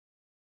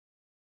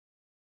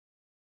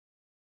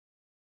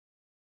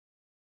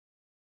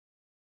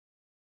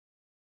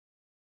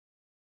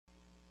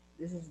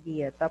This is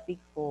the topic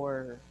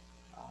for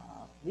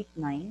week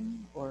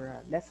 9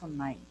 or lesson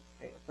 9,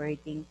 okay,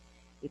 operating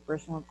a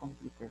personal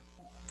computer.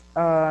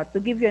 To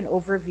give you an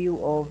overview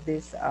of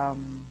this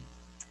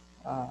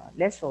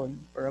lesson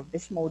or of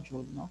this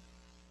module, no?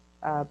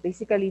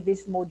 Basically,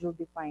 this module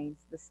defines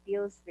the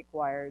skills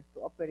required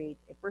to operate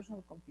a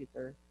personal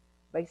computer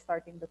by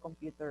starting the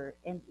computer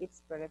and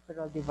its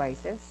peripheral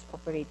devices,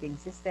 operating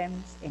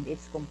systems, and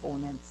its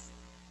components.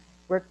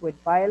 Work with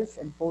files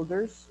and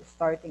folders,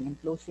 starting and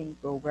closing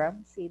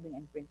programs, saving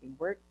and printing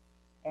work,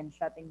 and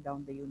shutting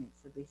down the unit.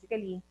 So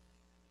basically,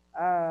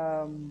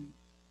 um,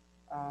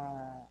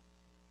 uh,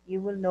 you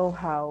will know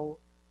how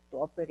to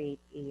operate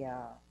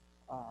a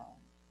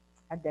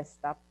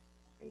desktop,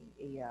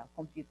 a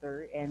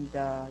computer, and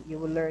you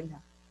will learn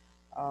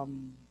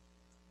um,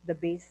 the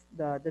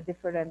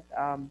different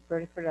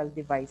peripheral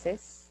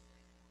devices,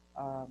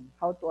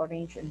 how to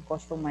arrange and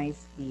customize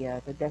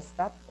the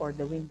desktop or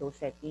the window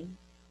setting,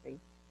 okay?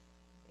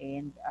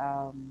 And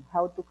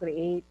how to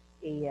create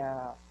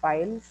a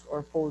files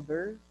or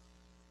folder,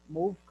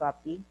 move,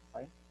 copy,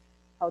 okay?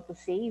 How to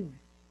save,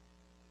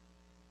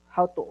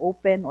 how to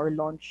open or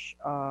launch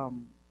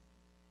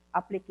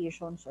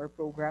applications or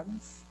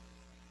programs,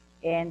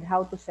 and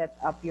how to set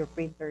up your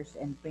printers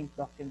and print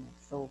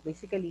documents. So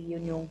basically,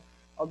 yun yung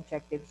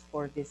objectives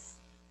for this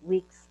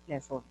week's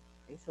lesson.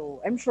 Okay?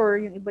 So I'm sure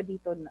yung iba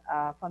dito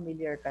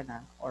familiar ka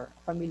na or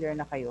familiar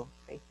na kayo.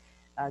 Okay?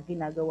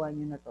 Ginagawa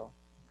nyo na to.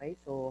 Okay?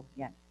 So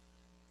yan.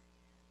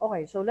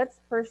 Okay, so let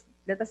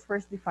us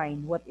first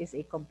define what is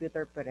a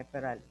computer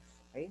peripherals.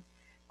 Okay?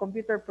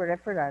 Computer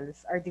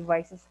peripherals are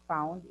devices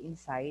found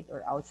inside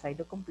or outside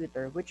the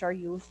computer which are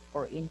used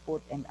for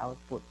input and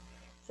output.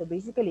 So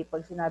basically,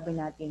 pag sinabi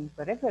nating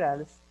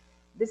peripherals,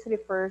 this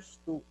refers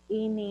to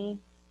any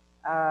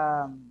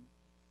um,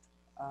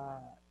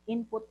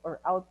 input or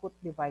output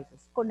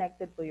devices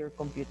connected to your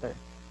computer.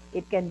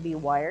 It can be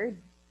wired,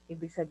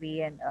 ibig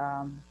sabihin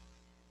uh,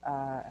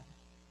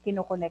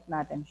 kinoconnect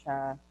natin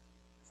siya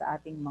sa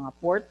ating mga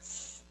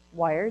ports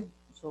wired,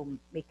 so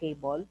may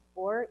cable,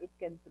 or it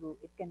can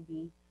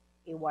be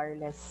a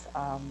wireless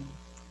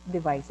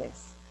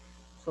devices.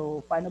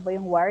 So paano ba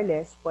yung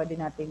wireless? Pwede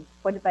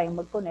tayong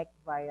mag-connect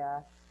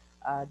via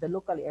the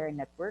local area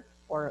network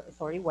or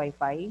sorry,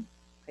 Wi-Fi,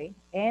 okay?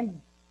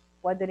 And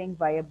pwede rin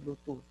via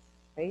Bluetooth.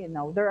 Okay?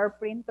 Now there are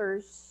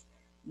printers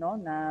no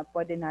na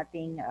pwede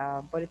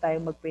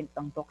tayong mag-print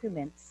ng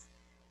documents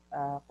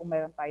kung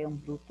mayroon tayong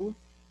Bluetooth,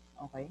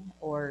 okay?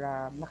 Or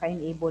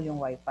naka-enable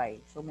yung Wi-Fi.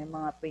 So may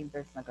mga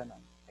printers na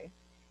ganun, okay?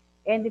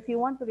 And if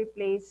you want to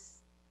replace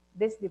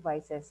these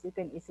devices, you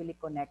can easily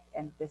connect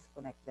and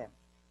disconnect them.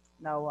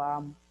 Now,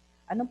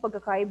 anong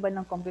pagkakaiba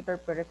ng computer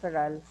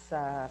peripheral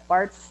sa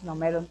parts na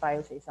meron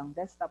tayo sa isang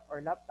desktop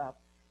or laptop?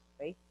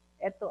 Okay?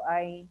 Ito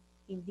ay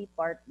hindi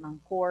part ng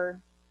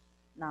core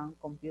ng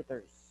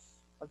computers.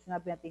 Pag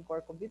sinabi natin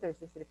core computers,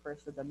 this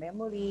refers to the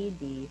memory,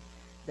 the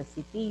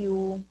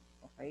CPU,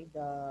 okay,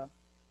 the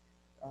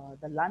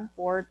LAN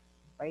port,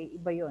 okay,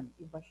 iba yon,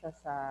 iba siya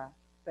sa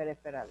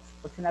peripherals.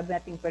 Pag sinabi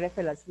natin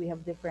peripherals, we have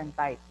different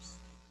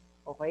types.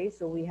 Okay,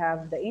 so we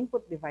have the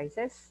input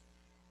devices.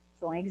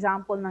 So ang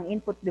example ng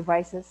input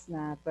devices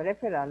na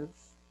peripherals,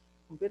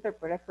 computer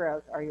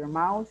peripherals are your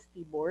mouse,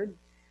 keyboard,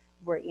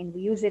 wherein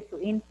we use it to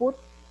input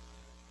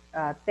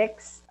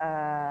text,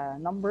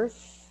 numbers,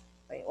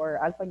 okay,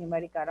 or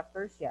alphanumeric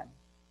characters, yan.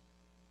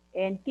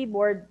 And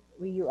keyboard,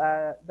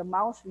 the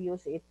mouse, we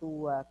use it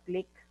to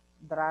click,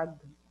 drag,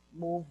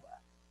 move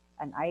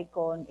an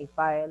icon, a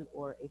file,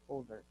 or a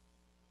folder.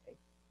 Okay.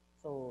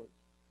 So,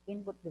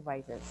 input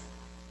devices.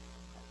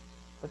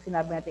 Pag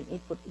sinabi natin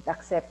input,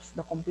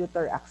 the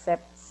computer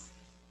accepts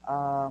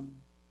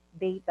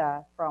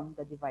data from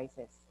the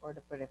devices or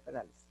the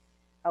peripherals.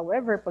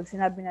 However, pag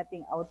sinabi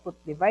natin output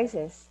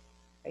devices,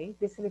 okay,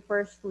 this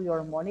refers to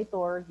your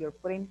monitor, your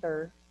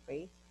printer,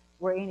 okay,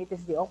 wherein it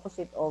is the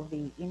opposite of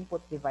the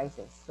input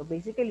devices. So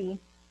basically,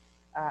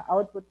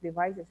 output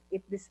devices,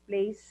 it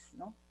displays,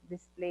 no,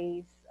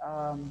 display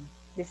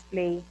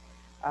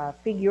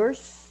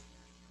figures,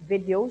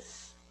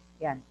 videos,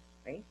 yan,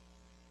 okay?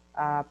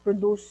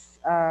 Produce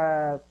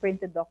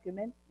printed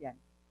document, yan,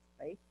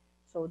 okay?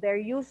 So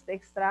they're used to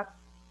extract,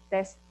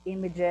 test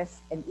images,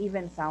 and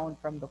even sound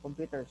from the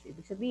computers.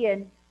 Ibig sabihin,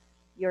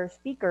 your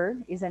speaker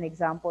is an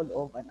example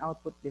of an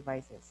output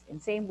devices.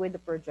 And same with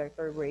the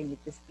projector wherein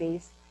it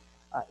displays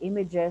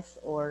images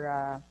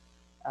or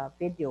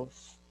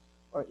videos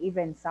or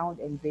even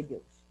sound and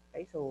videos.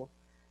 Okay, so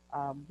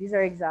these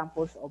are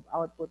examples of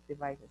output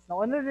devices.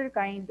 Now, another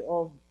kind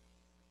of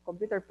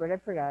computer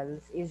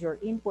peripherals is your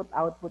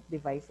input-output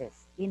devices.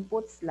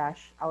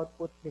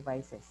 Input/output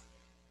devices.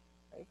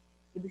 Okay?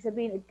 Ibig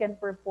sabihin, it can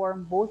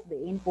perform both the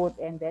input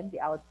and then the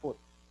output.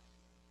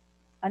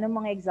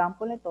 Anong mga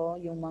example nito?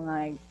 Yung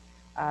mga,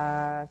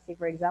 say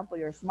for example,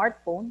 your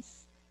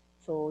smartphones.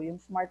 So,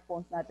 yung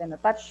smartphones natin na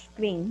touch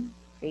screen,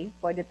 okay?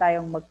 Pwede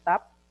tayong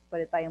mag-tap,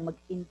 pwede tayong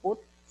mag-input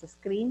sa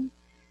screen,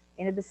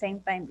 and at the same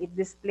time, it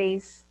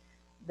displays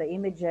the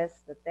images,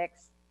 the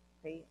text,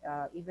 okay,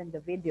 even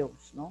the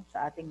videos, no,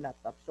 sa ating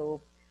laptop.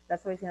 So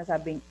That's why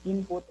sinasabing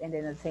input and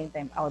then at the same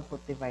time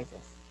output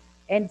devices.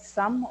 And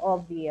some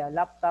of the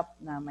laptop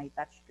na may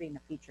touchscreen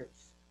na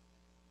features.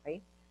 Okay?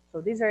 So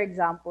these are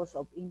examples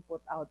of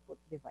input-output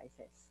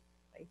devices.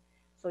 Okay?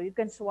 So you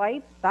can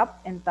swipe,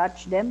 tap, and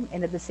touch them,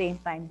 and at the same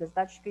time, the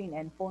touchscreen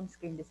and phone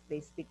screen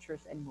displays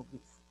pictures and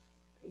movies.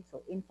 Okay?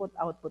 So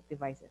input-output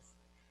devices.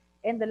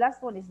 And the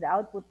last one is the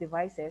output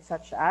devices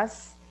such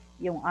as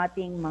yung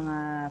ating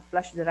mga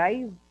flash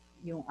drive,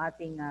 yung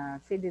ating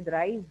CD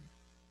drive,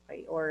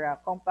 okay, or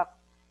compact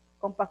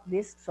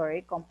disc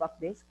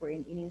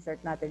wherein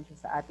in-insert natin siya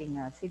sa ating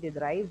CD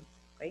drive,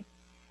 okay?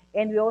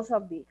 And we also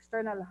have the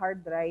external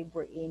hard drive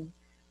wherein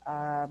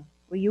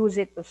we use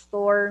it to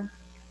store,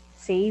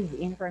 save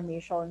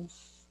informations,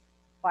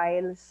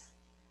 files,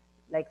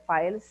 like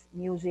files,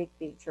 music,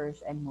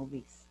 pictures, and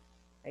movies.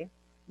 Okay?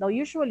 Now,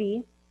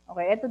 usually,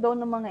 okay, ito daw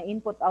ng mga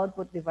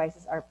input-output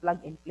devices are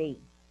plug and play.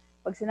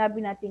 Pag sinabi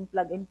natin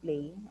plug and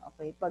play,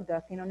 okay, pag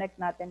kinonect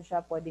natin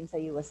siya, pwedeng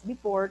sa USB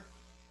port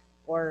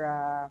or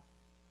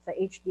sa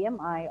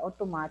HDMI,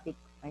 automatic,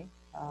 okay,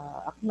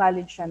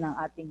 acknowledge siya ng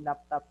ating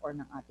laptop or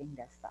ng ating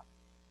desktop.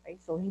 Okay?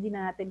 So, hindi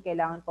na natin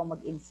kailangan pa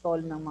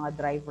mag-install ng mga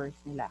drivers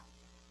nila.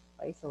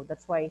 Okay? So,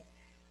 that's why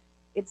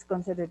it's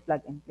considered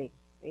plug and play.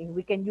 Okay?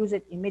 We can use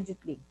it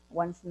immediately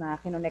once na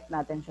kinonect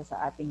natin siya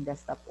sa ating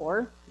desktop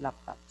or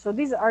laptop. So,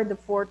 these are the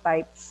 4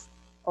 types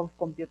of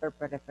computer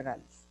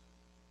peripherals.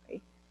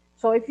 Okay?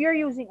 So, if you're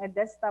using a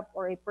desktop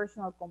or a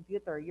personal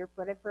computer, your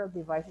peripheral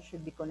devices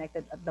should be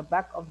connected at the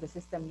back of the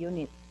system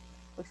unit.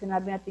 Pag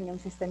sinabi natin yung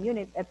system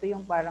unit, ito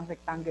yung parang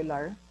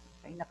rectangular,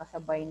 okay,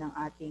 nakasabay ng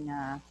ating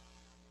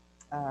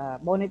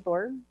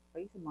monitor,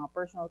 okay, sa mga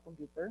personal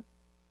computer.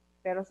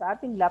 Pero sa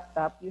ating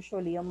laptop,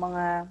 usually yung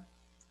mga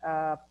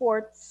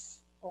ports,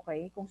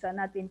 okay, kung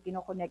saan natin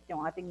kinoconnect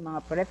yung ating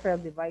mga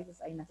peripheral devices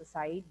ay nasa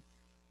side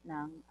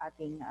ng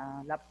ating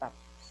laptop.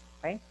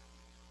 Okay?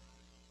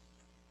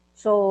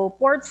 So,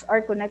 ports are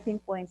connecting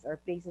points or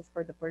places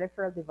for the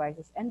peripheral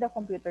devices and the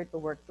computer to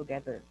work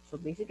together. So,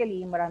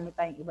 basically, marami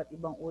tayong iba't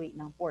ibang uri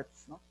ng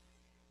ports, no?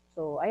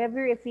 So, I have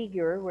here a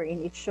figure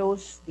wherein it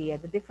shows the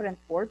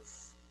different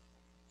ports.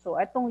 So,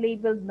 itong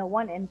labeled na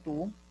 1 and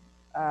 2,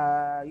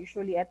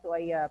 usually ito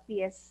ay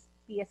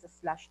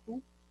PS/2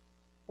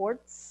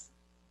 ports.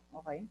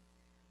 Okay?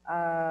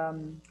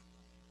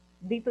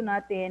 Dito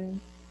natin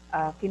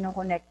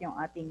kinoconnect yung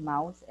ating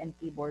mouse and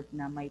keyboard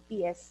na may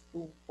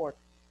PS2 port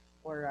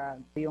or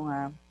yung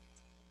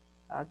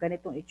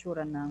ganitong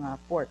itsura ng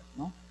port,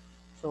 no?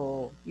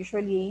 So,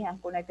 usually,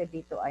 ang connected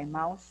dito ay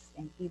mouse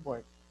and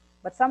keyboard.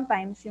 But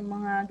sometimes, yung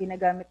mga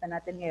ginagamit na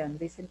natin ngayon,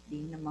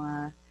 recently, ng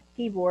mga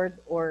keyboard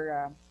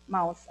or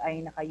mouse ay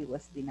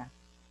naka-USB na.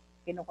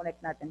 Kinoconnect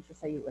natin siya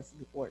sa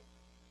USB port.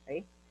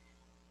 Okay?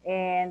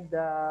 And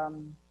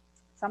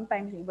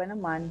sometimes, iba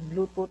naman,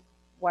 Bluetooth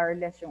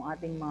wireless yung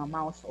ating mga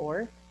mouse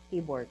or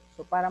keyboard.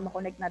 So, para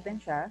ma-connect natin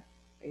siya,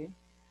 okay,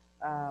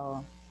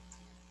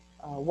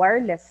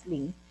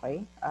 wirelessly,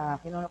 okay,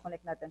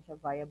 kinoconnect natin siya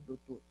via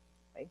Bluetooth.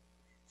 Okay?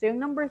 So, yung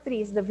number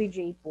 3 is the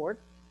VGA port,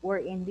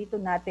 wherein dito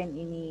natin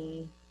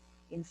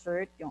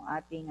insert yung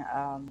ating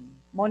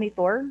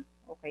monitor.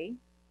 Okay?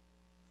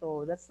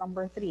 So, that's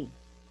number 3.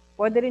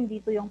 Pwede rin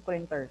dito yung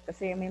printer.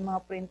 Kasi may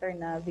mga printer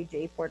na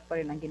VGA port pa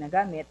rin ang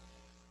ginagamit.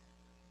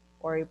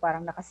 Or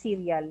parang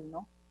naka-serial,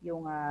 no?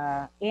 Yung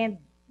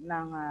end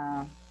ng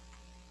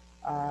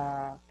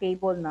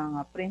cable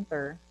ng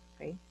printer.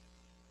 Okay?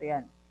 So,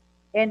 yan.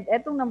 And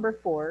etong number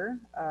 4,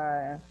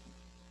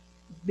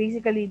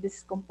 basically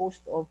this is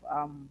composed of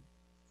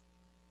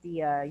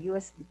the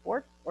USB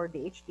port or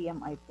the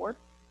HDMI port.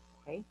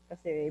 Okay?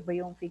 Kasi iba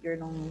yung figure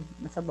nung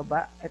nasa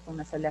baba, etong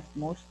nasa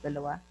leftmost,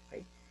 dalawa.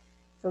 Okay?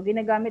 So,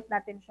 ginagamit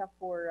natin siya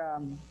for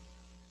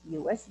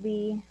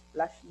USB,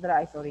 flash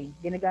drive,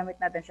 ginagamit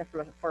natin siya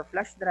for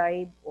flash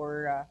drive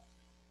or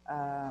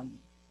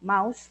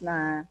mouse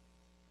na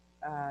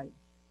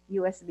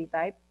USB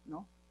type,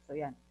 no? So,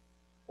 yan.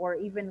 Or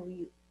even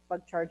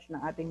pag-charge ng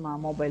ating mga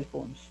mobile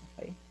phones.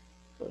 Okay?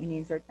 So,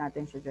 in-insert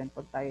natin siya dyan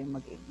pag tayo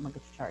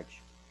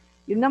mag-charge.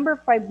 Yung number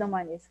 5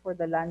 naman is for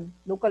the LAN,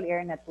 local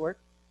area network.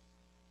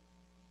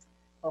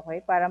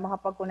 Okay? Para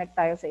makapag-connect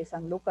tayo sa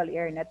isang local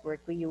area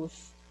network, we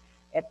use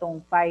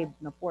etong 5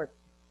 na port.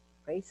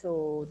 Okay?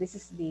 So, this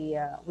is the,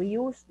 we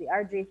use the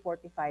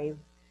RJ45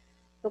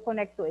 to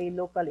connect to a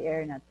local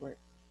area network.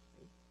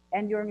 Okay?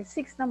 And your 6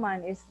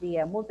 naman is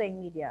the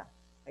multimedia.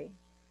 Okay?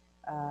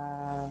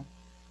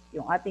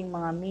 Yung ating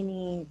mga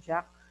mini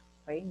jack,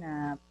 okay,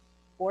 na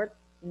port,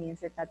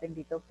 ini-insert natin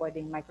dito,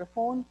 pwedeng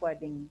microphone,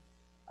 pwedeng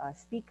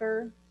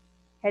speaker,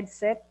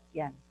 headset,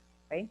 yan.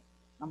 Okay?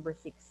 Number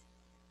 6.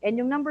 And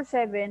yung number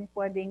 7,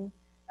 pwedeng,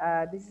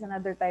 this is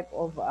another type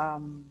of a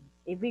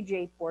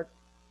VGA port.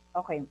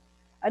 Okay.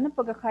 Anong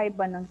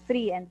pagkakaiba ng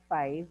 3 and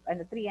 5,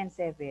 3 and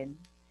 7?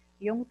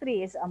 Yung 3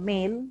 is a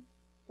male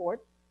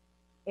port,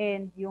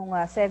 and yung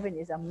 7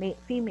 is a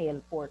female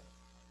port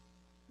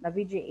na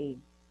VGA.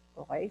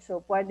 Okay,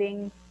 so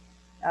pwedeng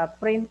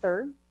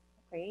printer,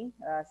 okay,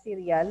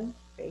 serial,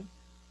 okay,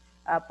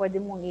 pwede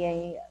mong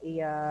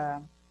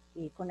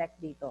i-connect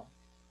dito,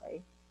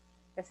 okay.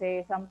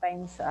 Kasi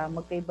sometimes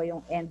magkaiba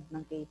yung end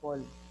ng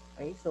cable.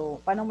 Okay? So,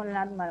 paano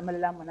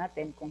malalaman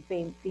natin kung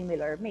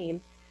female or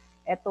male?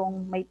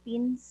 Etong may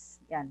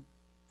pins, yan.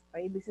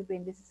 Okay? Ibig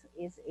sabihin, this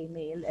is a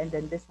male and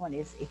then this one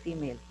is a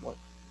female port.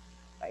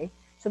 Okay?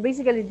 So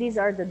basically,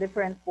 these are the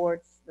different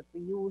ports that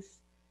we use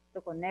to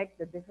connect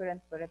the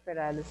different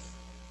peripherals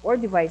or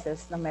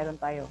devices na meron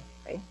tayo.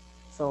 Okay?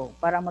 So,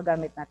 para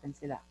magamit natin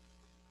sila.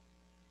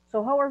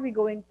 So, how are we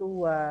going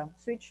to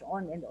switch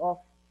on and off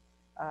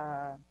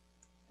uh,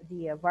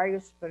 the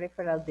various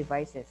peripheral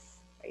devices?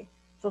 Okay?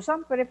 So,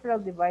 some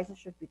peripheral devices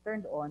should be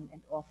turned on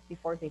and off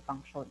before they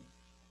function.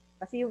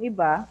 Kasi yung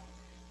iba,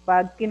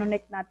 pag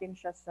kinonect natin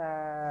siya sa,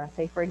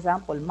 say for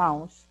example,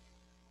 mouse,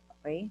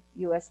 okay,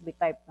 USB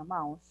type na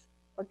mouse,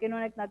 pag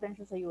kinonect natin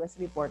siya sa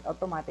USB port,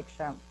 automatic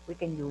siya, we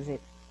can use it.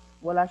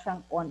 Wala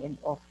siyang on and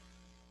off,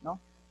 no?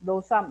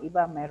 Though some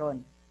iba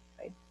meron.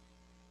 Okay?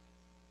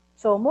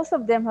 So most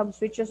of them have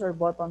switches or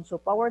buttons, so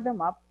power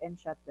them up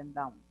and shut them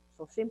down.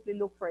 So simply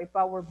look for a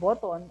power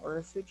button or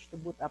a switch to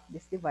boot up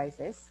these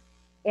devices.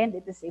 And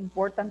it is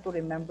important to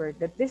remember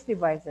that these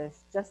devices,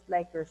 just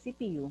like your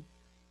CPU,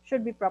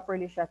 should be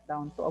properly shut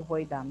down to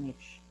avoid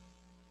damage.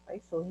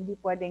 Okay? So hindi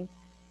pwedeng,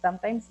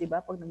 sometimes, di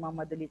ba, pag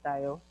nagmamadali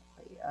tayo,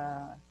 okay,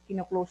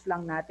 kino-close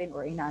lang natin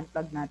or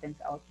ina-unplug natin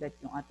sa outlet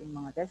yung ating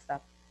mga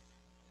desktop.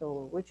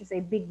 So, which is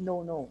a big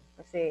no-no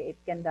kasi it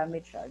can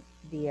damage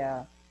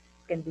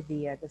can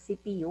be the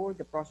CPU,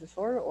 the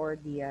processor, or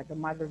the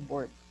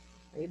motherboard.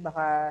 Okay?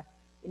 Baka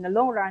in the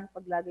long run,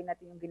 pag lagi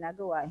natin yung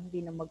ginagawa, hindi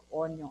na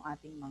mag-on yung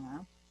ating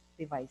mga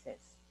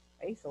devices.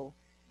 Okay? So,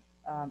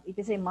 it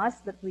is a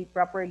must that we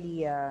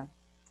properly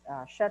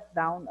shut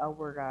down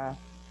our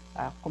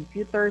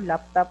computer,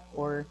 laptop,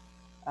 or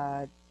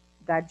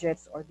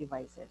gadgets or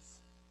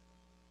devices.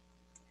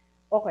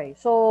 Okay,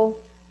 so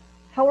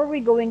how are we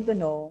going to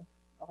know,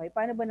 okay,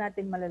 paano ba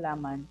natin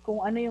malalaman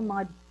kung ano yung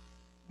mga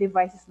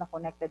devices na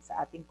connected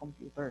sa ating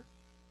computer?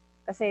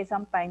 Kasi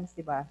sometimes,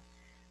 di ba,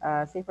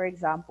 say for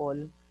example,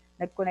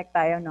 nag-connect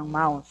tayo ng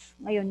mouse.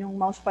 Ngayon, yung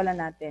mouse pala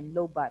natin,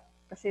 low bat.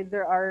 Kasi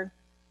there are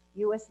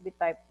USB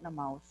type na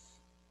mouse,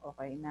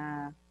 okay,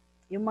 na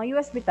yung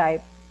mga USB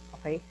type,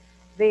 okay,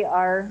 they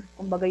are,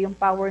 kumbaga yung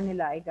power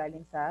nila ay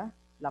galing sa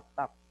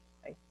laptop.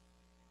 Okay?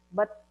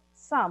 But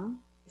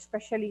some,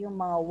 especially yung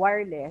mga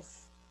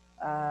wireless,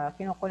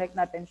 kinoconnect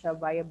natin siya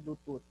via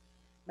Bluetooth.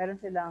 Meron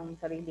silang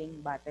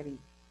sariling battery.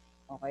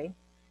 Okay?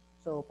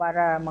 So,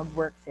 para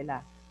mag-work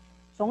sila.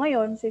 So,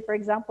 ngayon, say for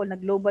example,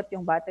 nag-lowbat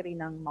yung battery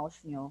ng mouse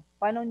nyo,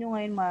 paano nyo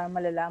ngayon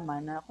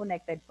malalaman na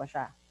connected pa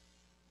siya?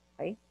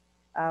 Okay?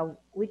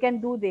 We can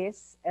do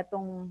this,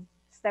 etong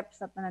steps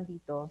na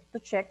nandito, to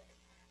check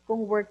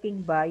kung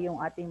working ba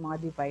yung ating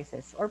mga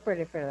devices or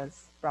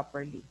peripherals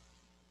properly.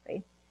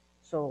 Okay?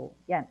 So,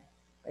 yan.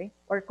 Okay?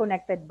 Or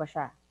connected ba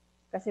siya?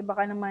 Kasi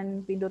baka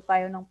naman pindot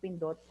tayo ng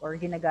pindot or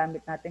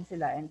ginagamit natin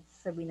sila and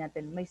sabihin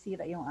natin may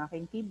sira yung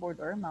aking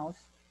keyboard or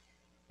mouse,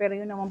 pero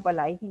yun naman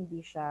pala ay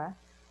hindi siya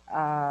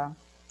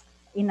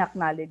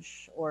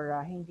in-acknowledge or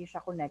hindi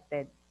siya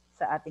connected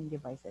sa ating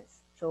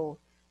devices. So,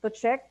 to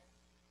check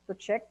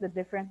the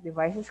different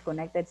devices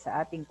connected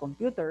sa ating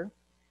computer,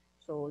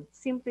 so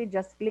simply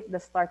just click the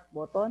start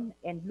button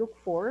and look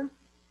for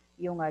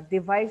yung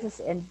devices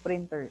and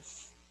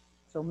printers.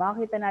 So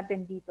makikita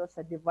natin dito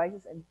sa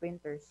devices and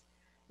printers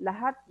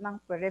lahat ng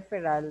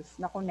peripherals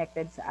na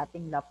connected sa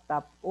ating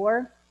laptop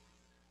or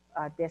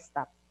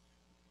desktop.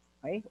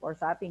 Okay? Or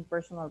sa ating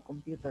personal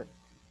computer.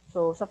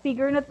 So sa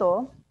figure na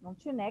to, nung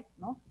chinek,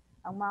 no,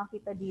 ang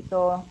makikita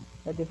dito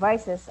na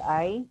devices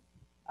ay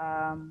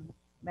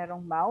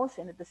merong mouse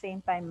and at the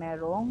same time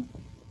merong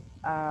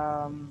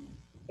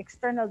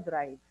external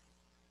drive.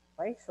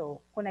 Okay? So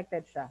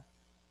connected siya.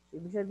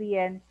 So, ibig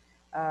sabihin,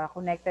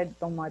 connected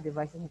itong mga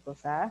devices nito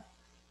sa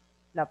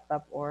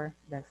laptop or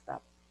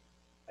desktop.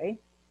 Okay?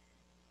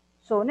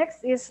 So,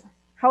 next is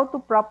how to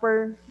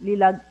properly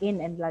log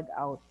in and log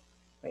out.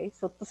 Okay?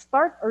 So, to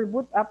start or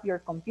boot up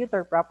your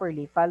computer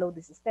properly, follow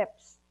these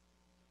steps.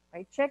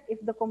 Okay? Check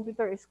if the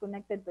computer is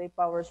connected to a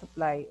power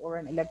supply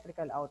or an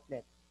electrical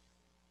outlet.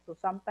 So,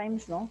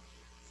 sometimes, no,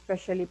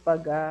 especially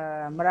pag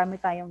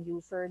marami tayong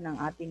user ng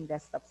ating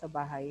desktop sa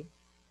bahay,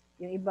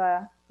 yung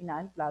iba,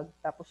 ina-unplug,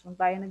 tapos nung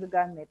tayo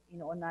nagagamit,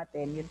 ino-on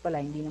natin, yun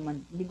pala,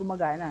 hindi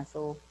gumagana.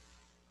 So,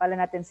 pala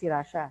natin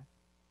sira siya.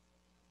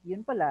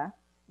 Yun pala,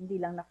 hindi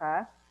lang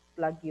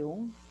naka-plug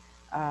yung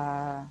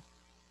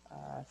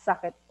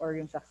socket or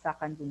yung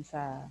saksakan dun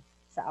sa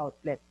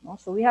outlet. No?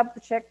 So, we have to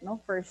check,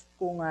 no, first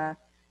kung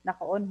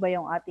naka-on ba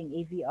yung ating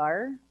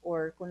AVR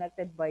or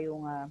connected ba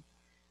yung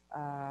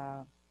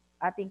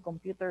ating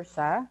computer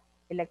sa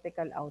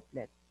electrical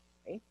outlet.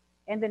 Okay?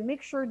 And then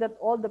make sure that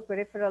all the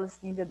peripherals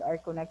needed are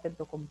connected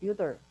to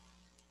computer.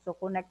 So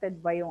connected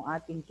ba yung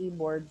ating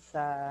keyboard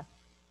sa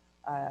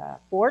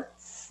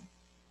ports?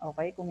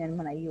 Okay, kung yan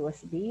man ay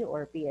USB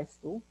or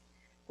PS2.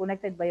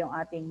 Connected ba yung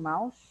ating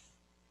mouse?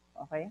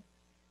 Okay.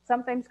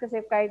 Sometimes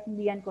kasi kahit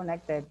hindi yan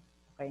connected,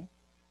 okay,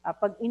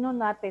 pag inon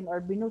natin or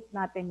binoot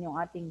natin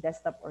yung ating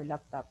desktop or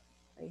laptop,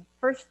 okay,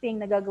 first thing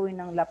na gagawin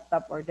ng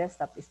laptop or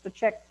desktop is to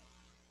check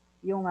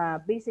yung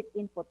basic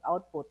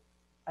input-output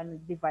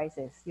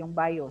devices, yung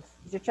BIOS.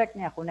 I-check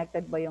niya,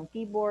 connected ba yung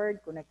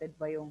keyboard, connected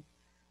ba yung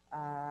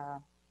uh,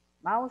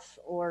 mouse,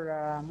 or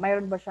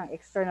mayroon ba siyang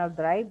external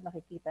drive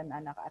nakikita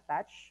na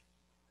naka-attach,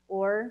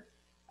 or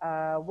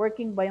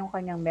working ba yung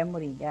kanyang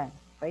memory. Yan.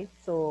 Okay?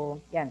 So,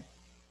 yan.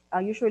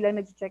 Usually lang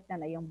nag-check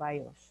na yung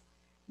BIOS.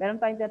 Meron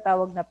tayong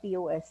tinatawag na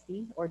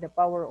POST or the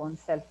power on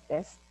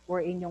self-test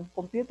wherein yung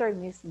computer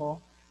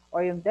mismo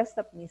or yung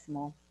desktop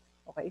mismo,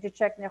 okay,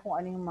 i-check niya kung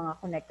ano yung mga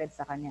connected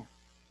sa kanya.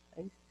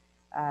 Okay?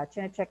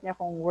 Check niya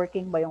kung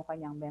working ba yung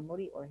kanyang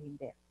memory or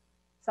hindi.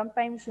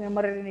 Sometimes may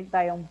maririnig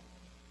tayong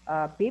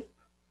beep,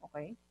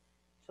 okay?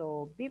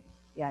 So, beep,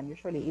 yan,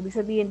 usually. Ibig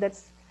sabihin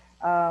that's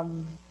a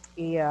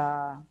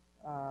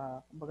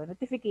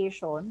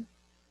notification,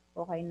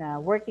 okay, na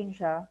working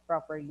siya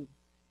properly.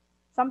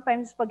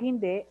 Sometimes, pag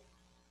hindi,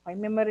 okay,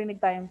 may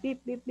marinig tayong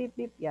beep, beep, beep,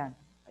 beep, yan.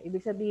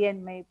 Ibig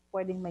sabihin,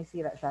 pwedeng may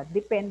sira siya.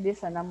 Depende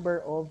sa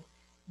number of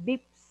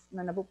beeps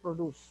na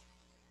napoproduce.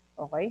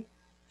 Okay?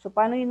 So,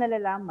 paano yun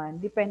nalalaman?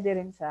 Depende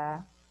rin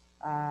sa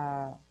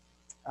uh,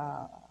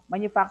 uh,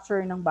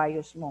 manufacturer ng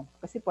BIOS mo.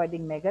 Kasi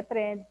pwedeng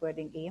Megatrend,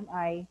 pwedeng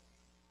AMI,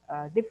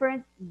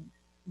 different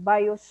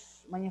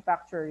BIOS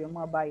manufacturer, yung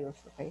mga BIOS,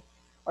 okay?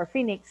 Or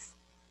Phoenix,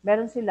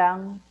 meron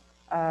silang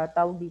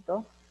tawag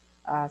dito.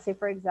 Say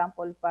for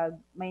example, pag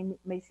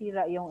may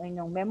sira yung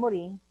inyong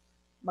memory,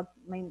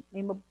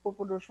 may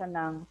magpuproduce siya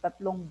ng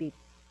 3 bit.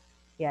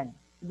 Yan.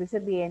 Ibig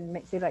sabihin,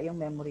 may sira yung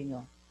memory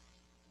nyo.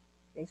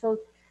 Okay, so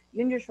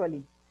yun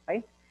usually.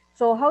 Okay?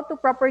 So how to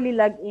properly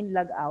log in,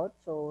 log out.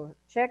 So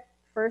check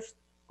first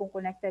kung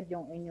connected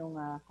yung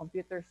inyong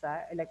computer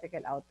sa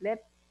electrical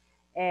outlet,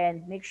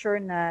 and make sure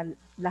na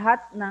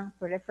lahat ng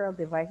peripheral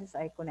devices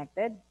ay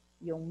connected.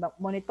 Yung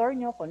monitor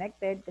nyo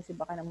connected kasi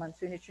baka naman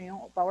switch nyo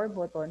yung power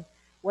button,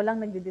 walang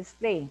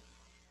nagdi-display.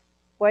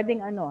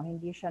 Pwedeng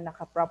hindi siya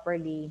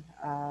naka-properly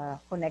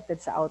connected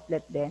sa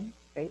outlet din.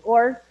 Okay?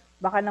 Or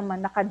baka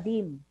naman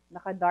naka-dim,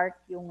 naka-dark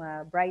yung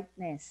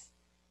brightness.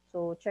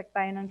 So check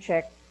tayo ng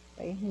check.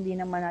 Okay? Hindi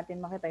naman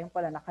natin makita yung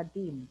pala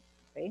naka-dim.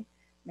 Okay?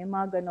 May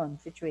mga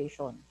ganon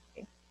situation.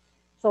 Okay?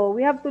 So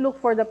we have to look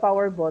for the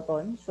power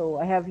button.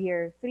 So I have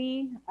here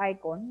 3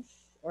 icons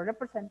or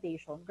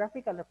representation,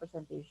 graphical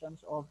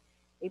representations of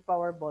a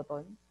power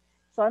button.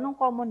 So anong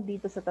common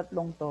dito sa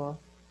tatlong to?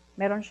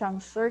 Meron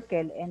siyang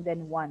circle and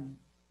then 1.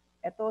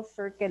 Ito,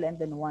 circle and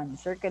then 1,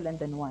 circle and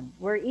then 1.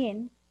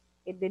 Wherein,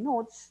 it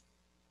denotes,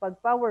 pag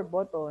power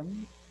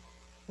button,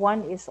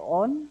 1 is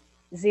on,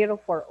 0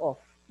 for off.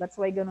 That's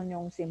why ganun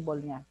yung symbol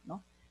niya.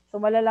 No?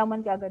 So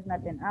malalaman ka agad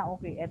natin,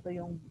 okay, ito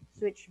yung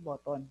switch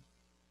button.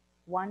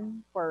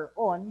 1 for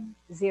on,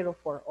 0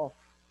 for off.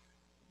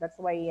 That's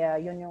why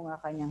yun yung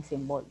kanyang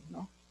symbol.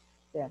 No?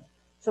 Yan.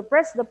 So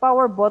press the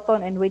power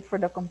button and wait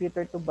for the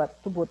computer to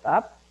boot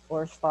up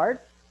or start.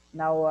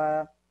 Now,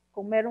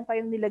 kung meron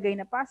kayong nilagay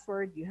na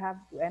password, you have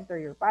to enter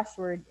your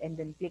password and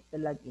then click the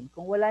login.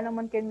 Kung wala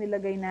naman kayong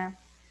nilagay na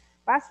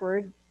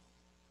password,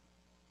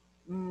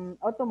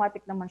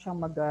 automatic naman siyang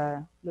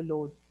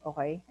mag-load.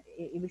 Okay?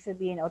 Ibig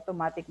sabihin,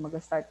 automatic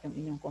mag-start yung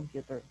inyong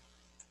computer.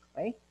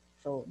 Okay?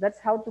 So,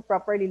 that's how to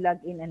properly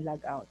log in and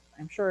log out.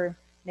 I'm sure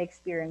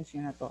na-experience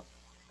nyo na to.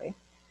 Okay?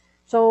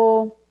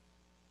 So,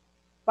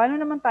 paano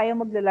naman tayo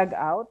magla-log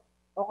out?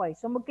 Okay,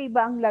 so magkaiba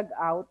ang log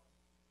out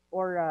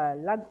or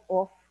log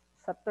off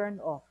sa turn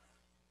off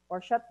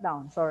or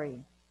shutdown, sorry.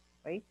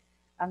 Okay?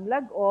 Ang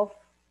log off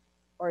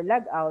or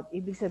log out,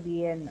 ibig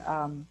sabihin,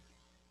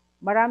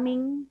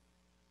 maraming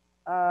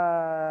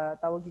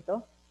tawag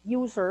dito,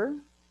 user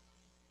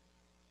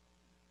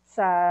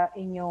sa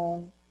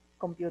inyong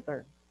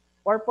computer.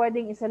 Or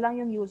pwedeng isa lang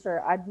yung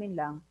user, admin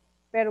lang,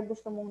 pero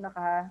gusto mong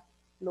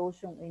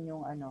naka-close yung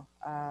inyong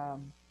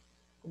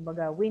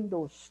kumbaga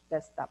Windows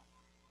desktop.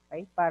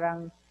 Okay?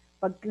 Parang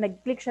pag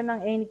nag-click siya ng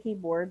any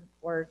keyboard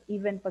or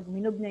even pag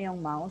minove niya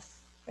yung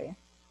mouse, okay,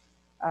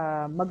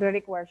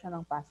 magre-require siya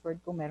ng password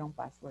kung merong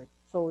password.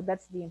 So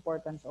that's the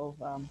importance of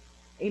a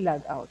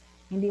logout.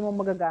 Hindi mo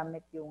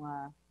magagamit yung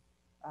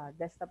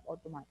desktop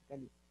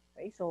automatically.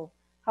 Okay? So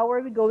how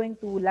are we going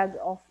to log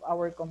off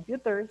our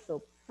computer? So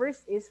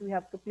first is we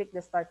have to click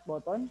the start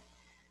button.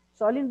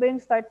 So alin ba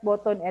yung start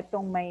button?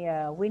 Etong may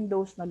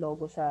Windows na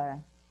logo sa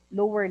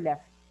lower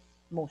left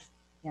most.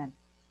 Yan.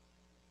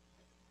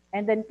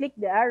 And then click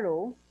the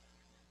arrow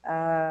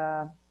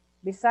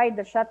beside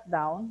the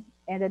shutdown,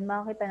 and then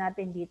makikita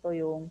natin dito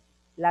yung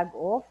log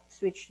off,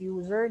 switch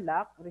user,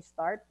 lock,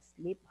 restart,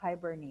 sleep,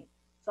 hibernate.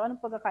 So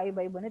anong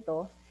pagkakaiba-iba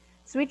nito?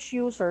 Switch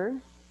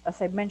user, as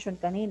I mentioned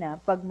kanina,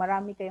 pag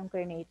marami kayong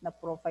create na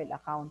profile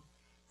account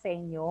sa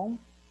inyong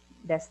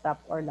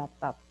desktop or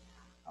laptop.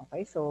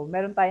 Okay, so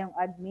meron tayong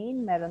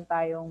admin, meron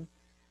tayong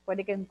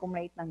pwede kayong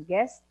create ng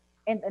guest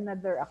and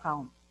another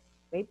account.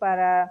 Okay,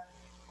 para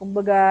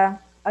kumbaga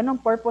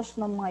anong purpose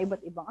ng mga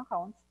iba't ibang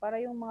accounts? Para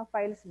yung mga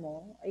files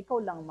mo, ikaw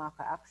lang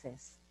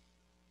maka-access.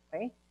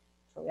 Okay?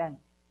 So, yan.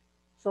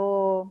 So,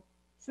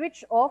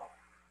 switch off,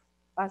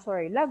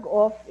 log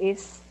off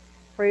is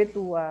for you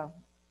to,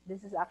 this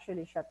is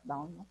actually shut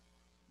down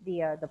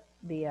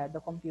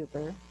the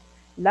computer.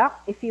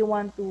 lock if you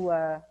want to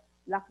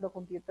lock the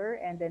computer,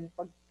 and then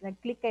pag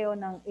nag-click kayo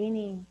ng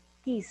any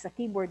keys sa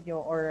keyboard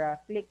nyo or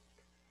click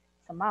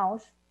sa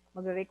mouse,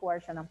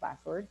 magre-require siya ng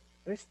password.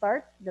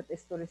 Restart, that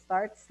is to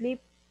restart.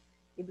 Sleep,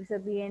 ibig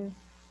sabihin,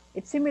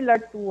 it's similar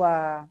to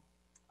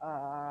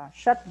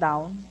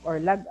shutdown or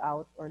log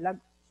out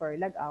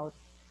log out.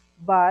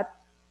 But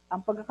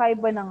ang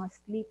pagkakaiba ng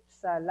sleep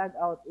sa log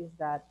out is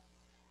that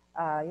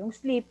yung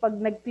sleep, pag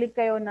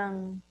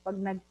pag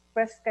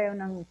nag-press kayo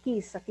ng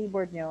keys sa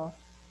keyboard nyo,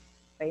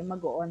 okay,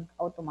 mag-on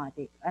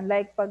automatic.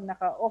 Unlike pag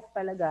naka-off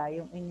talaga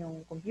yung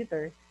inyong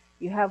computer,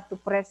 you have to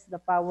press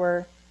the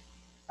power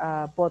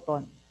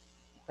button.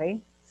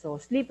 Okay? So,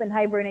 sleep and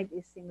hibernate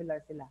is similar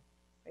sila.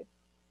 Okay?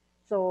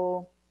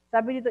 So,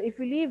 sabi dito, if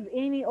you leave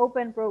any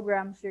open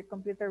programs, your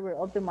computer will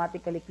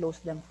automatically close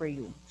them for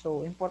you.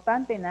 So,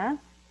 importante na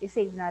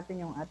i-save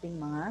natin yung ating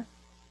mga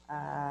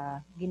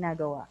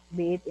ginagawa,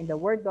 be it in the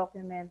Word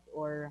document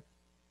or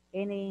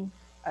any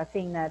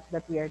thing that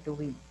we are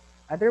doing.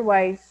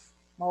 Otherwise,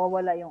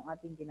 mawawala yung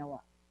ating ginawa.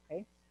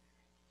 Okay?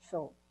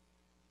 So,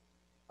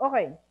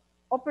 okay,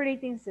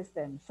 operating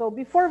system. So,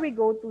 before we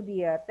go to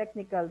the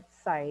technical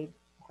side,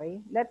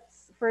 okay,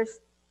 let's first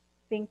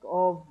think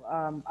of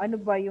ano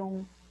ba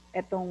yung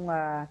etong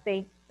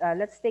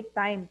let's take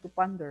time to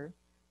ponder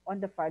on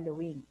the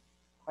following.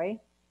 Okay?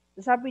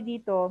 So, sabi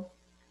dito,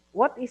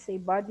 what is a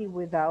body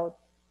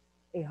without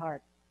a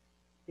heart?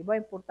 Diba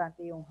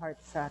importante yung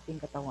heart sa ating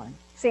katawan?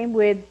 Same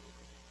with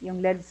yung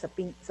lead sa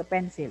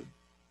pencil.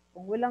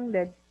 Kung walang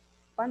lead,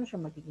 paano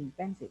siya magiging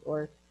pencil?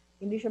 Or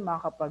hindi siya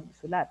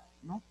makakapagsulat,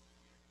 no?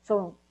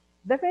 So,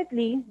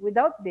 definitely,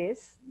 without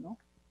this, no,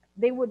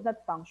 they would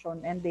not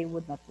function and they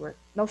would not work.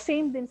 Now,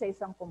 same din sa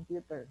isang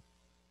computer.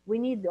 We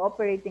need the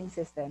operating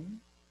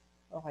system,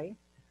 okay?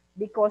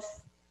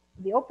 Because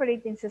the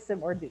operating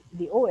system or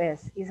the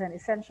OS is an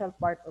essential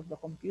part of the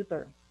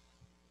computer.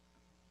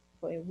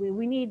 So,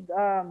 we need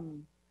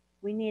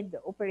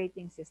the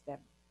operating system,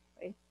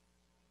 okay?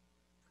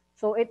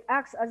 So, it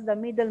acts as the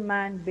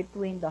middleman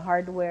between the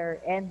hardware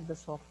and the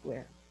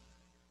software,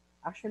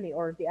 actually,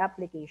 or the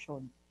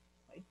application.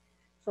 Okay?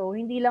 So,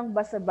 hindi lang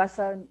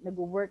basta-basta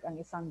nag-work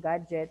ang isang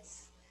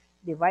gadgets,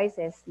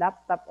 devices,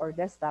 laptop, or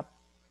desktop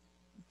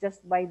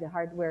just by the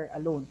hardware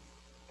alone.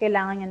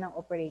 Kailangan niya ng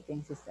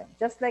operating system.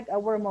 Just like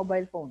our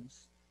mobile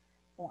phones.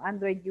 Kung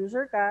Android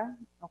user ka,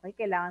 okay,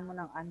 kailangan mo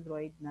ng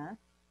Android na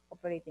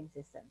operating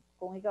system.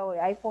 Kung ikaw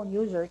ay iPhone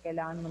user,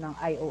 kailangan mo ng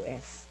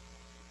iOS.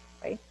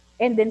 Okay?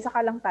 And then,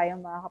 saka lang tayo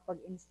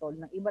makakapag-install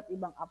ng iba't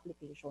ibang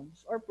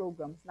applications or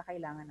programs na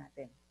kailangan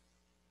natin.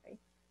 Okay?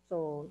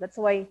 So, that's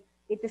why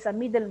it is a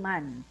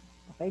middleman.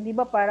 Okay? Di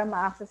ba para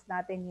ma-access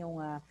natin yung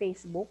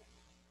Facebook,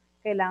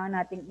 kailangan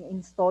natin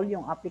i-install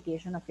yung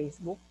application na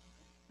Facebook.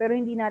 Pero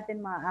hindi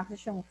natin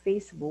ma-access yung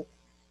Facebook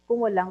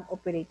kung walang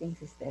operating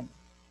system.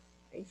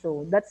 Okay?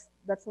 So,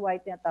 that's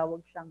why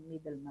tinatawag siyang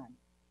middleman.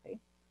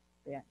 Okay?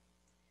 So, yan.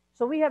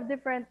 So, we have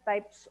different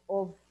types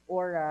of,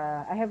 or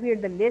I have here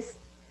the list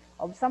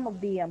of some of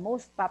the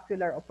most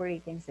popular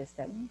operating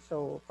systems.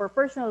 So, for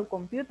personal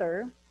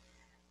computer,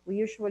 we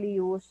usually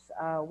use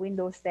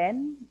Windows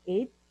 10,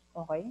 8,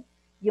 okay?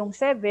 Yung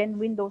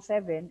 7, Windows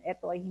 7,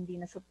 ito ay hindi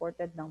na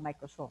supported ng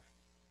Microsoft.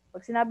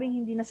 Pag sinabing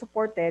hindi na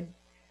supported,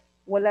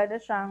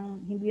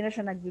 hindi na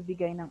siya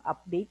nagbibigay ng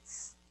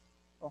updates.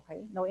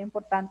 Okay? Now,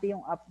 importante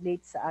yung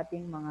update sa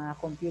ating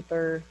mga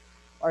computer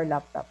or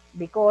laptop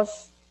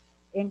because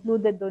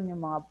included doon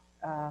yung mga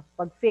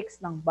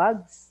pag-fix ng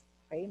bugs,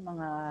 okay?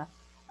 Mga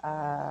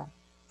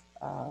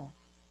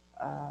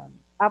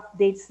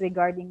updates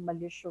regarding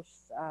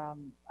malicious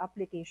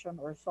application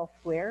or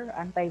software,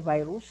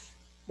 antivirus.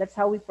 That's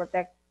how we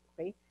protect,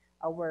 okay,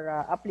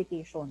 our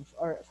applications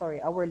or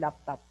our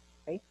laptop.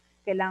 Okay?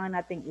 Kailangan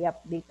nating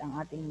i-update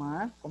ang ating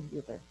mga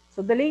computer.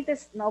 So the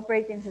latest na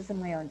operating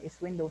system ngayon is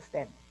Windows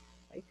 10.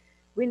 Okay?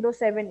 Windows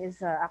 7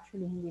 is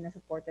actually hindi na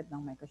supported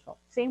ng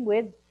Microsoft. Same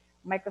with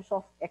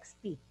Microsoft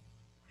XP.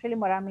 Actually,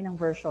 marami ng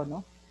version,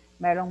 no?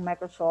 Merong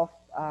Microsoft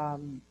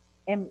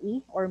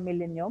ME or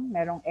Millennium,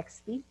 merong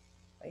XP,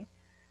 okay?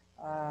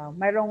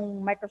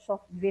 Merong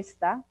Microsoft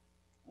Vista,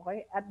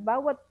 okay? At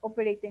bawat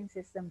operating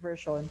system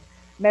version,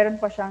 meron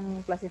pa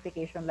siyang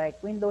classification like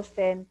Windows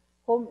 10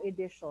 Home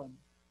Edition,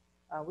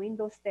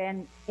 Windows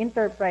 10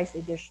 Enterprise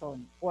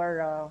Edition,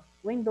 or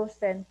Windows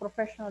 10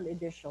 Professional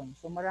Edition.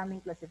 So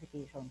maraming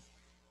classifications.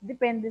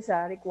 Depende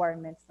sa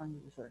requirements ng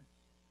user.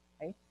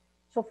 Okay?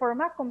 So for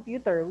Mac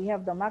computer, we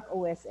have the Mac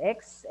OS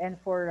X, and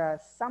for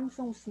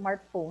Samsung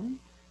smartphone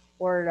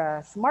or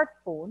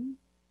smartphone,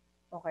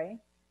 okay,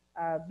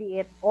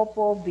 be it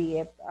Oppo, be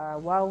it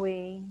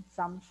Huawei,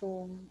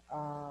 Samsung,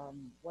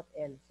 what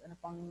else? Ano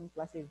pang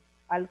klase?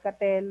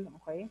 Alcatel,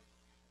 okay?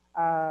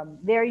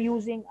 They're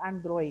using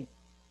Android.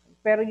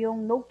 Pero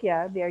yung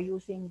Nokia, they are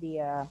using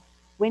the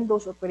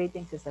Windows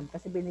operating system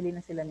kasi binili na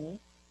sila ni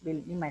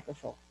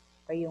Microsoft.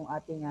 Okay, yung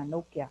ating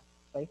Nokia.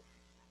 Okay?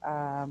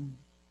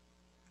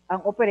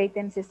 Ang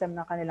operating system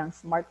ng kanilang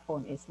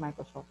smartphone is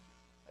Microsoft.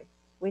 Okay?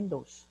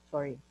 Windows,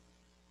 sorry.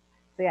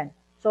 So yan.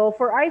 So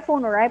for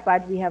iPhone or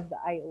iPad, we have the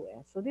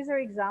iOS. So these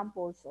are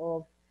examples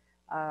of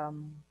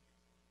um,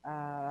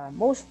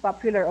 most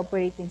popular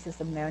operating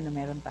system ngayon na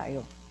meron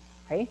tayo.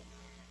 Okay?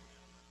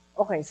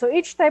 Okay, so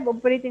each type of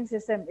operating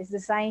system is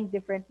designed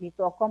differently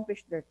to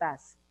accomplish their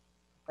task.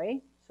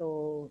 Okay?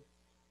 So,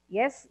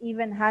 yes,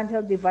 even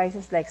handheld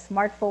devices like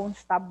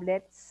smartphones,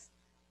 tablets,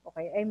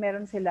 okay, ay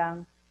meron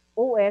silang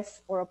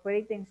OS or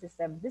operating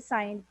system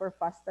designed for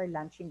faster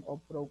launching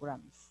of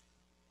programs.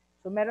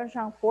 So, meron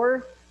siyang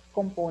four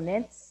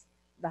components: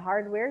 the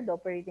hardware, the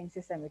operating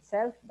system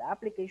itself, the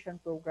application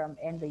program,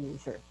 and the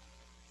user.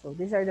 So,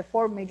 these are the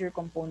four major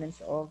components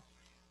of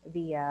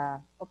the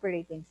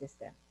operating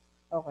system.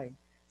 Okay.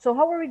 So,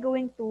 how are we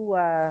going to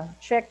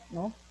check,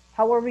 no?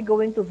 How are we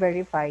going to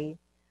verify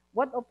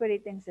what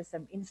operating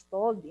system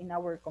installed in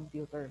our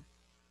computer?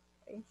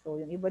 Okay? So,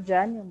 yung iba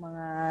dyan, yung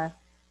mga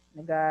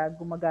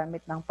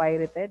gumagamit ng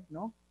pirated,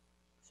 no?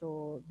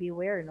 So,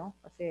 beware, no?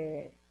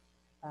 Kasi,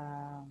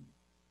 um,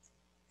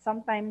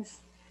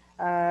 sometimes,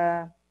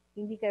 uh,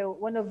 hindi kayo,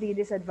 one of the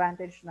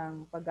disadvantage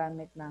ng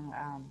paggamit ng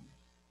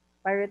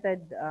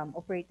pirated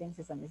operating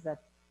system is that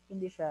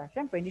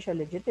syempre, hindi siya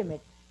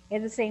legitimate.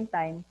 At the same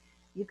time,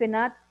 you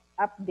cannot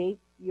update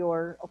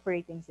your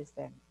operating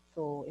system.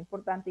 So,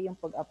 importante yung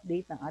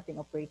pag-update ng ating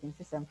operating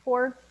system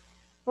for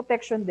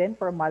protection din,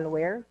 for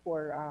malware,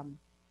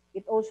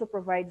 it also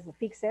provides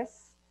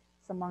fixes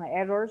sa mga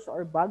errors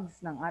or bugs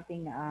ng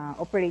ating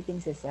operating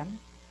system.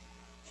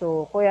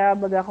 So, kaya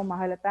baga kung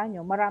mahalata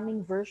nyo,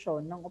 maraming version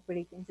ng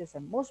operating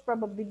system. Most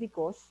probably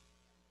because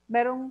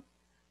merong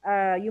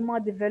yung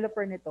mga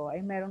developer nito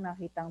ay merong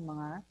nakitang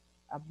mga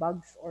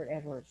bugs or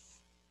errors.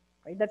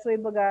 Okay? That's why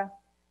baga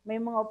may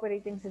mga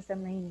operating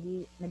system na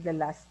hindi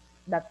nagla-last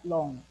that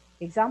long.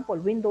 Example,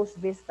 Windows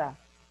Vista.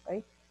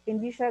 Okay?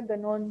 Hindi siya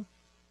ganun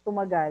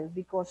tumagal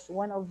because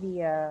one of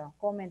the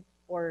comment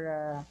or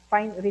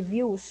fine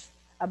reviews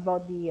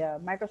about the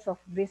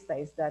Microsoft Vista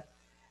is that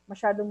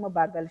masyadong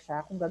mabagal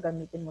siya kung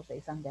gagamitin mo sa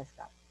isang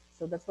desktop.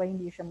 So that's why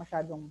hindi siya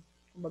masyadong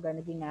kumbaga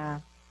naging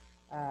uh,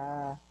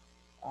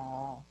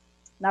 uh,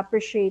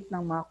 na-appreciate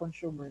ng mga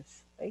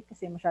consumers. Okay?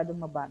 Kasi masyadong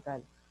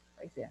mabagal.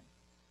 Okay?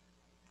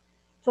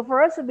 So for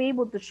us to be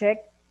able to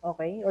check,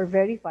 okay, or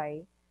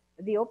verify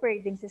the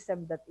operating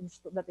system that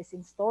is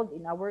installed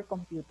in our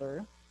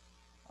computer,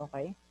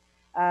 okay,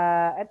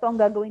 ito ang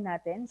gagawin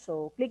natin.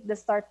 So click the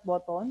start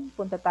button,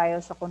 punta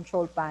tayo sa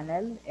control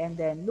panel, and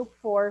then look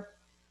for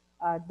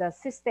the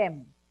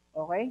system.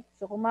 Okay?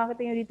 So kung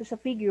makita nyo dito sa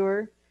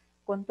figure,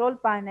 control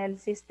panel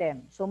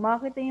system. So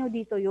makita nyo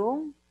dito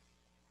yung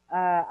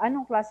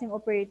anong klaseng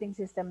operating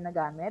system na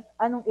gamit,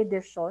 anong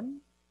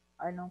edition,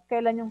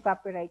 kailan yung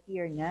copyright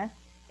year niya,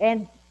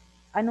 and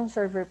anong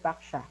server pack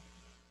siya.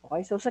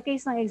 Okay? So sa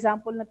case ng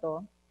example na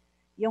to,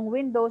 yung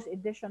Windows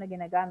edition na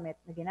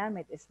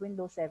ginamit is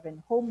Windows 7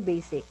 Home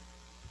Basic.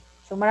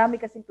 So marami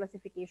kasing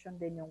classification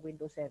din yung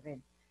Windows 7.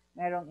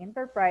 Merong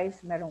Enterprise,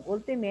 merong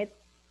Ultimate,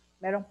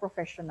 merong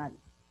Professional.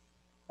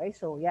 Okay?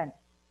 So yan.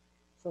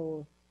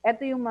 So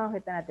ito yung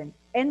makikita natin.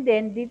 And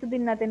then dito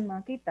din natin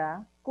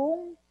makita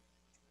kung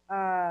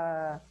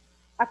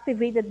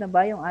activated na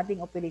ba yung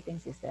ating operating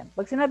system.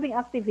 Pag sinabing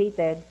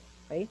activated,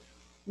 okay,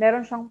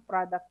 meron siyang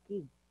product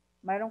key.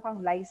 Meron kang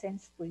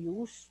license to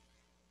use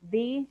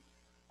the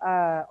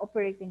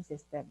operating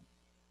system.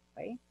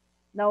 Okay?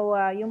 Now,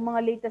 yung mga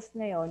latest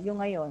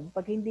ngayon,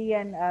 pag hindi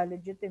yan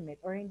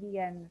legitimate or hindi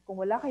yan, kung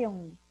wala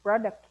kayong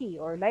product key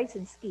or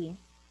license key,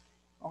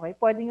 okay,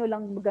 pwede nyo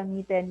lang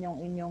gamitin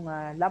yung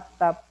inyong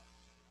laptop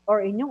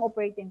or inyong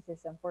operating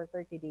system for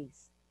 30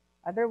 days.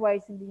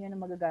 Otherwise, hindi nyo na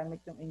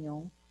magagamit yung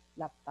inyong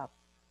laptop.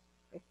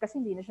 Okay?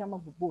 Kasi hindi na siya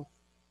mag-boot.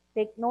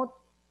 Take note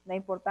na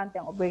importante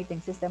ang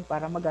operating system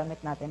para magamit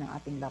natin ang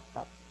ating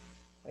laptop.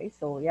 Okay?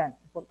 So, yan.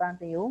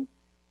 Importante yung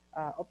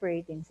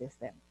operating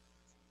system.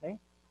 Okay?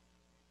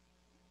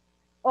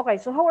 Okay,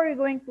 so how are you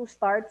going to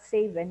start,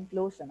 save, and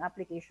close an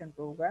application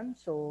program?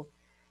 So,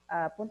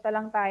 punta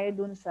lang tayo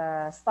dun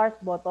sa start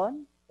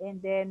button,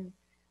 and then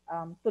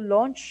to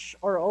launch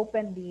or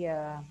open the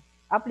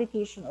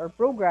application or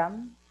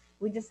program,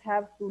 we just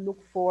have to look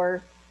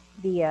for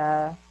the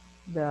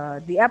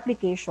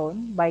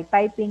application by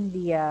typing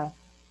the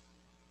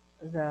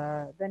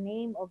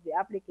name of the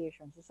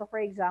application. So for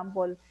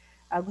example,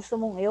 gusto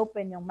mong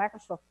i-open yung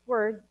Microsoft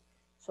Word,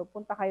 so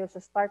punta kayo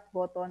sa start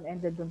button and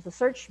then dun sa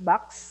search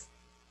box,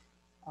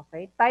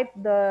 okay, type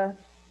the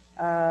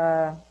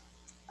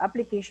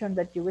application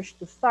that you wish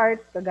to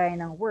start, kagaya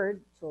ng Word,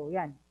 so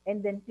yan,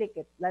 and then click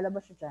it,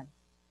 lalabas siya dyan.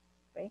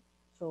 Okay?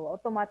 So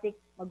automatic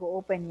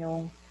mag-open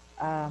yung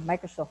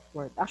Microsoft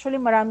Word. Actually,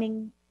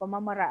 maraming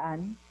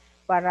pamamaraan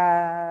para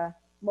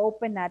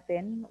ma-open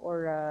natin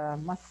or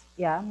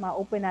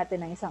ma-open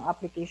natin ang isang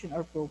application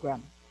or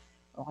program.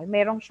 Okay,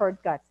 merong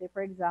shortcuts. Say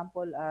for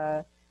example,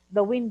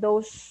 the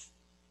Windows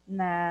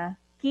na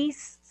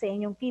keys sa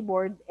inyong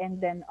keyboard and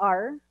then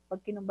R,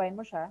 pag kinumbine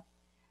mo siya,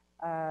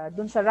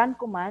 dun sa run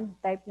command,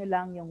 type nyo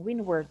lang yung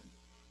WinWord.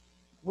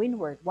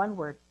 WinWord, one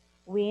word.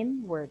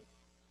 WinWord.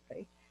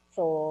 Okay?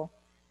 So,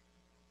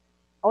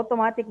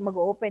 automatic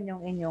mag-open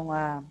yung inyong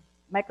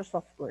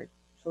Microsoft Word.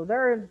 So,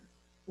 there are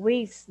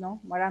ways,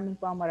 no? Maraming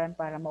pamamaraan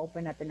para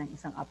ma-open natin ng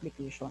isang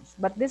applications.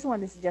 But this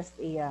one is just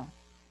a,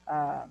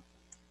 uh,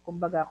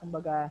 kumbaga,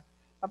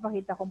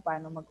 papakita kung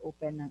paano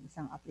mag-open ng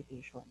isang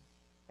application.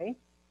 Okay?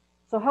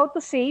 So, how to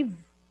save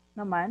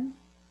naman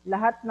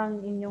lahat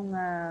ng inyong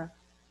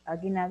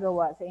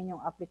ginagawa sa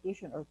inyong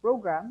application or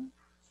program.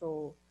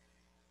 So,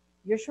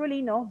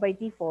 usually, no, by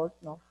default,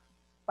 no,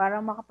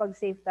 para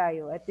makapag-save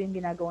tayo, ito yung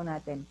ginagawa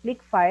natin.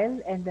 Click File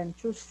and then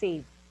choose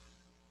Save.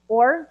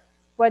 Or,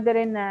 pwede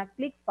rin na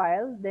click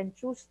File, then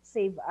choose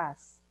Save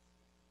As.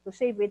 To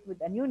save it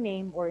with a new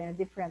name or in a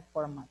different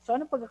format. So,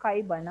 ano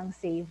pagkakaiba ng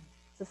save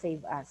sa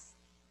Save As?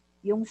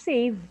 Yung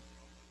save,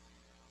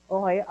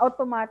 okay,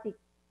 automatic.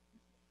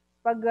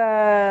 Pag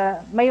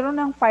mayroon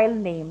ng file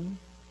name,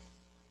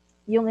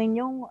 yung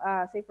inyong,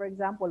 say for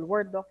example,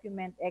 Word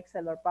document,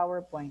 Excel, or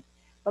PowerPoint,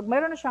 pag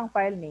mayroon na siyang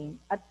file name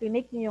at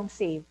click niyo yung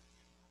save,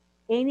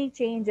 any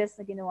changes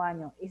na ginawa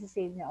nyo,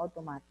 isi-save niya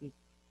automatic.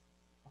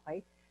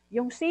 Okay?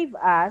 Yung save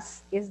as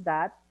is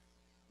that,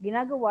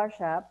 ginagawa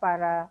siya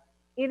para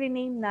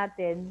i-rename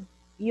natin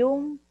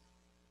yung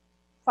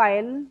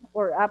file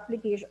or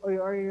application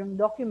or yung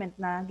document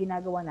na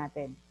ginagawa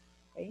natin.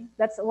 Okay?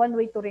 That's one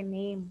way to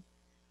rename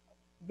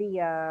the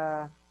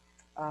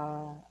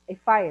a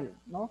file,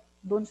 no?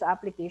 Doon sa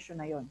application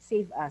na yon,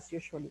 save as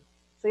usually.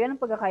 So yan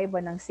ang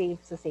pagkakaiba ng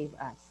save sa save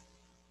as.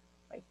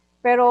 Okay?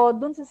 Pero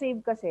doon sa save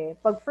kasi,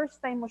 pag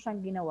first time mo siyang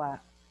ginawa,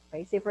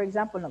 okay? Say for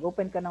example,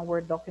 nag-open ka ng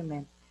Word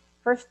document,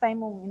 first time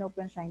mong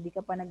inopen siya, hindi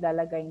ka pa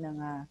naglalagay ng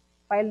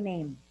file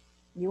name.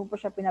 Hindi mo pa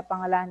siya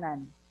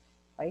pinapangalanan.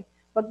 Okay?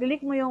 Pag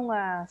click mo yung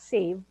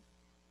save,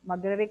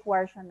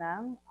 magre-require siya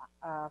ng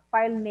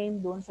file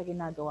name doon sa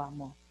ginagawa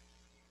mo.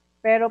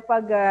 Pero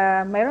pag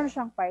mayroon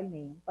siyang file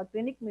name, pag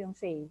click mo yung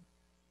save,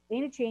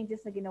 any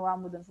changes na ginawa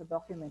mo doon sa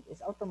document is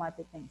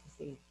automatic na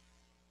i-save.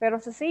 Pero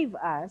sa save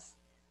as,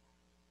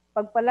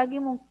 pag palagi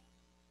mong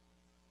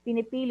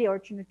pinipili or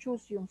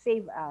choose yung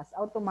save as,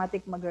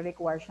 automatic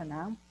magre-require siya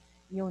ng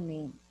new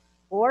name.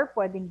 Or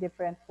pwedeng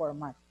different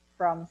format.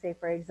 From say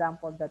for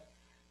example,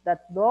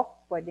 .doc,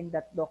 pwedeng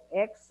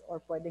 .docx,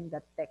 or pwedeng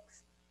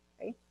 .text.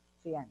 Okay?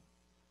 So yan.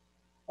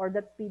 Or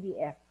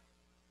 .pdf.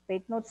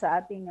 Take note sa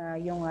ating,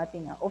 yung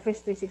ating Office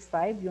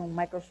 365, yung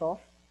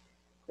Microsoft,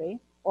 okay?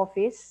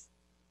 Office,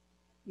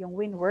 yung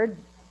WinWord,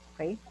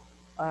 okay?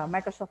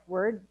 Microsoft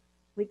Word,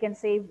 we can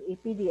save a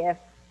PDF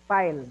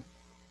file,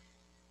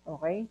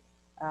 okay?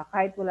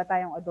 Kahit wala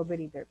tayong Adobe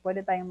Reader,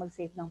 pwede tayong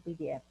mag-save ng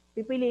PDF.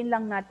 Pipiliin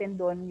lang natin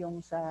doon yung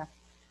sa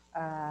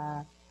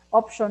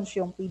options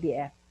yung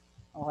PDF,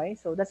 okay?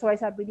 So that's why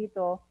sabi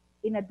dito,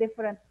 in a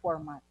different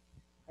format,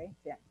 okay?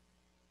 So, yan.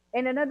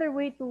 And another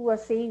way to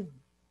save,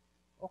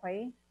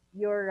 okay,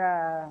 your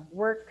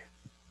work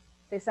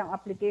sa isang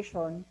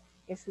application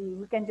is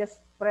we can just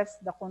press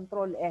the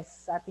Control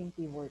S sa ating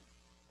keyboard.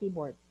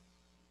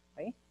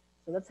 Okay?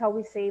 So that's how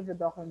we save the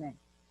document.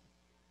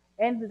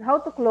 And how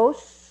to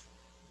close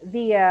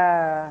the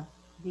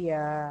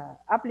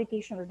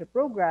application or the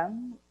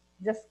program,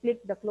 just click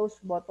the close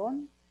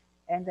button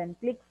and then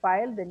click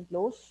File, then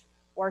Close,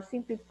 or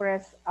simply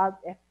press Alt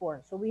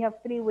F4. So we have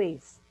three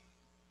ways.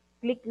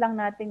 Click lang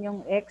natin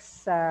yung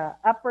X sa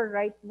upper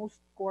rightmost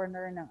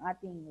corner ng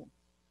ating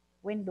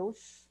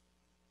Windows.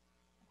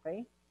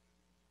 Okay?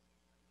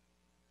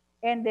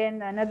 And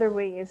then another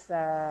way is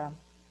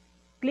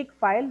click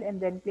File and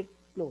then click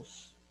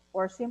Close.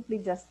 Or simply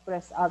just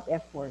press Alt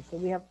F4.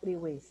 So we have three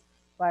ways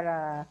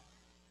para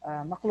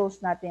ma-close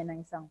natin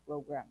ang isang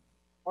program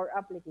or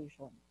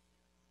application.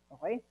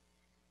 Okay?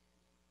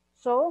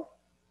 So,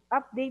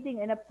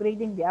 updating and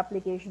upgrading the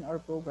application or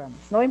programs.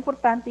 No,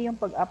 importante yung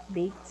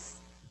pag-update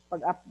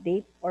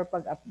or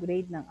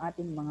pag-upgrade ng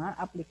ating mga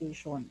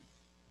application.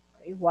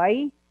 Okay?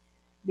 Why?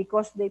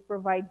 Because they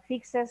provide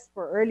fixes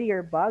for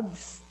earlier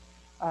bugs,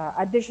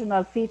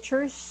 additional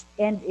features,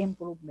 and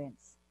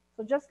improvements.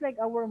 So just like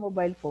our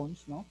mobile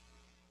phones, no?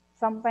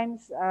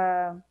 Sometimes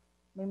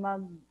may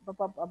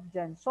mag-pop up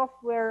dyan,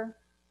 software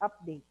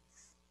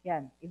updates.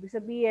 Yan. Ibig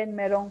sabihin,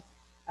 merong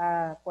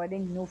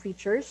pwedeng new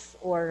features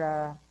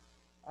or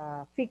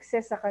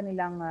fixes sa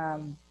kanilang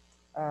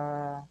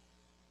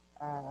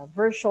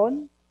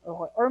version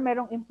or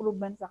merong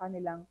improvement sa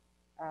kanilang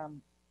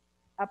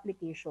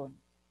application.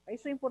 Okay,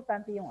 so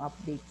importante yung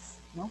updates,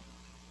 no?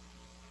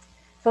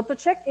 So to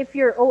check if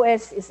your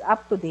OS is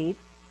up to date,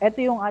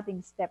 ito yung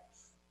ating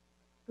steps.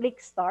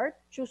 Click Start,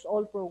 choose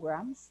all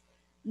programs,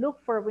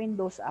 look for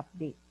Windows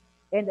Update,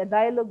 and a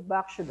dialog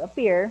box should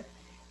appear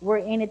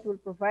wherein it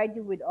will provide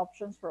you with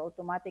options for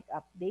automatic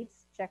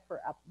updates, check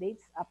for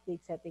updates,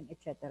 update setting,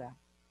 etc.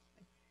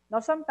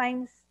 Now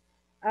sometimes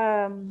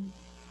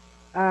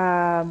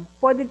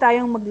pwede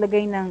tayong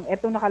maglagay ng,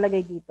 etong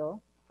nakalagay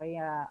dito,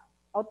 kaya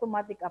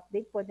automatic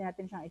update, pwede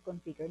natin siyang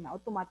i-configure na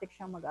automatic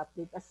siyang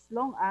mag-update as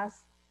long as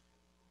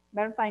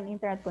meron tayong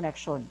internet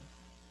connection.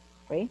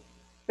 Okay?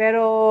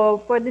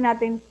 Pero pwede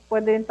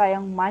rin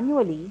tayong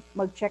manually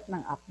mag-check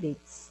ng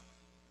updates.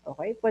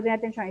 Okay? Pwede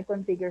natin siyang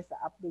i-configure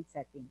sa update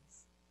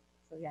settings.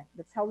 So yan,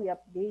 that's how we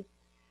update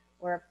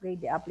or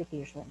upgrade the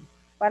application.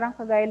 Parang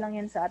kagaya lang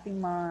yan sa ating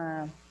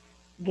mga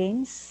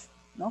games.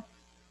 no?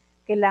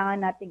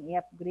 Kailangan nating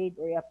i-upgrade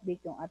or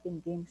i-update yung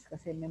ating games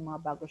kasi may mga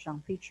bago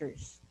siyang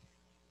features.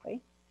 Okay?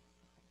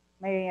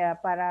 May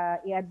para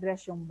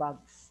i-address yung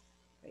bugs.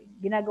 Okay?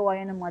 Ginagawa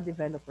yan ng mga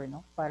developer,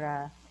 no?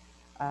 Para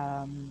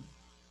um,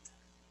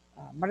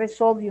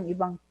 ma-resolve yung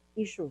ibang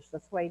issues.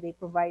 That's why they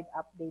provide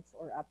updates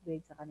or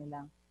upgrades sa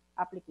kanilang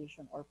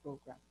application or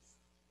programs.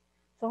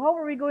 So how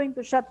are we going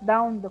to shut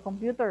down the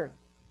computer?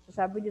 So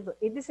sabi dito,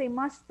 it is a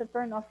must to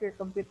turn off your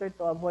computer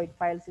to avoid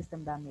file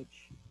system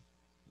damage.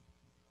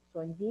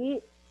 So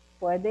hindi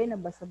pwede na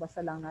basta-basta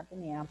lang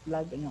natin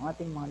i-unplug yung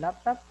ating mga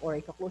laptop or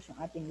i-close yung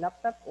ating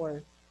laptop or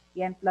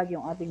i-unplug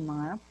yung ating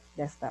mga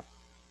desktop.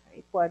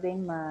 Okay?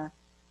 Pwedeng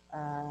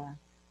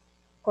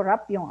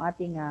corrupt yung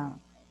ating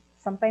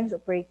sometimes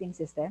operating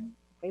system.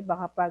 Okay?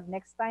 Baka pag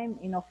next time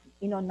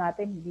in-on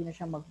natin, hindi na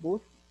siya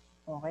mag-boot.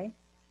 Okay?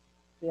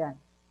 So yan.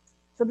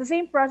 So the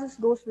same process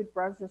goes with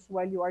process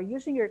while you are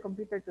using your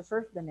computer to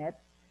surf the net,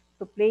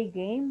 to play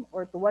game,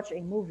 or to watch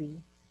a movie,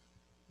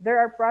 there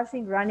are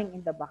processing running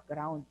in the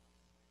background.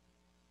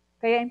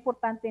 Kaya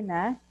importante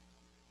na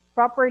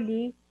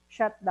properly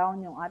shut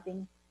down yung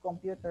ating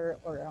computer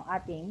or yung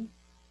ating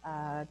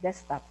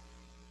desktop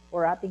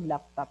or ating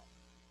laptop.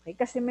 Okay?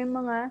 Kasi may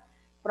mga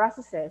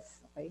processes,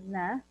 okay,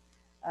 na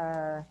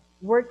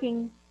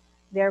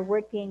they're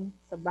working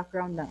sa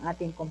background ng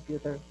ating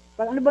computer.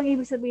 Ano bang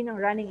ibig sabihin ng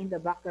running in the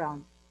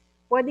background?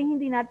 Pwedeng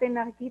hindi natin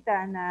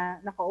nakikita na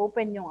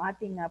naka-open yung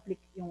ating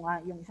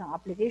yung isang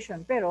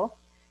application pero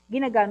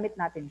ginagamit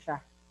natin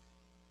siya.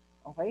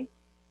 Okay?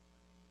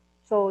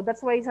 So that's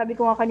why sabi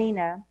ko nga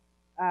kanina,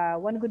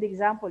 one good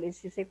example is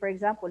you say for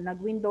example,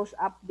 nag-Windows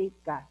update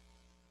ka,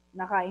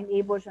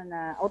 naka-enable siya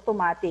na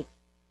automatic.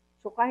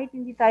 So kahit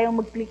hindi tayo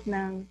mag-click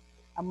ng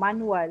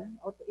manual,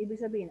 ibig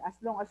sabihin, as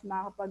long as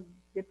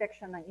makakapag-detect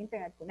siya ng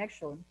internet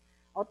connection,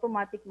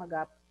 automatic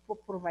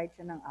mag-provide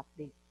siya ng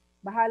update.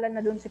 Bahala na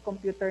dun si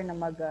computer na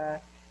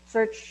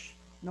mag-search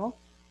no,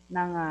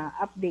 ng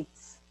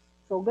updates.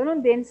 So,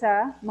 ganun din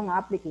sa mga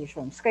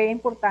applications. Kaya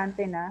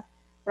importante na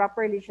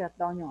properly shut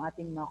down yung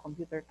ating mga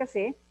computer.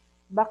 Kasi,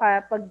 baka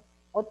pag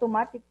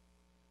automatic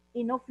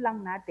in-off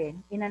lang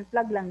natin,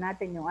 in-unplug lang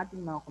natin yung ating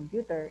mga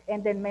computer,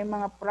 and then may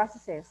mga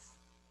processes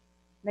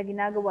na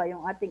ginagawa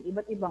yung ating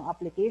iba't ibang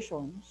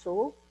application,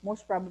 so,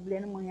 most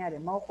probably, anong mangyari?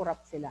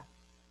 Mau-corrupt sila.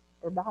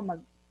 Or baka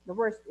the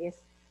worst is,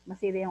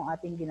 masira yung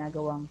ating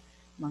ginagawang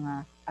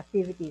mga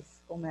activities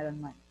kung meron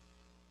man.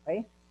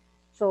 Okay?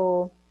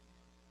 So,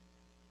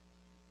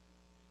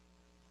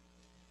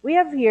 we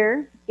have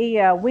here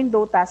a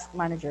Windows Task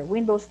Manager.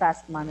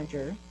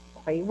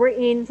 Okay?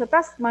 Wherein sa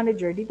Task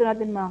Manager, dito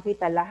natin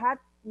makikita lahat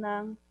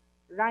ng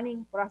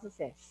running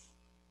processes.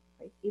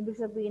 Okay? Ibig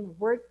sabihin,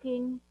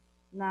 working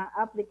na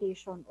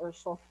application or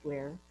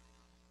software.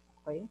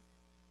 Okay?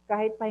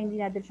 Kahit pa hindi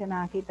natin siya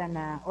nakakita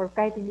na, or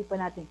kahit hindi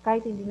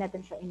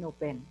natin siya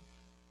inopen.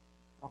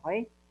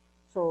 Okay?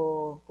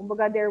 So,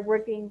 kumbaga they're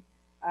working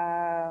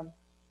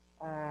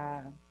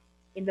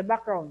in the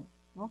background,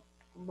 no?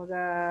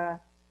 Kumbaga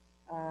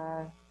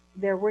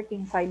they're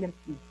working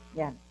silently.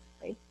 Yan.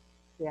 Okay?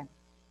 So, yan.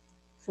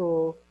 So,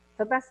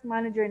 sa task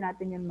manager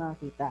natin yan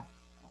makita.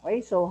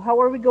 Okay? So, how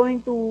are we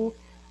going to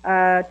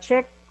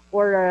check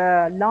or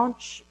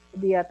launch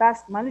the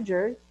task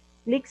manager?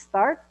 Click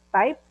start,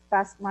 type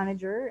task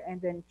manager,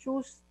 and then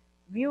choose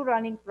view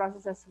running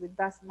processes with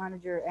task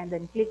manager, and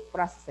then click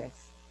processes.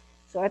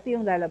 So, ito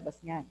yung lalabas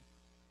niyan.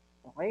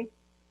 Okay?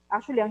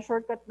 Actually, ang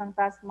shortcut ng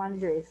task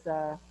manager is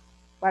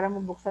para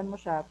mabuksan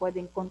mo siya,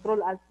 pwedeng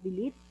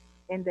Control-Alt-Delete,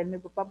 and then may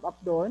pop up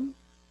doon.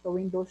 So,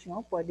 Windows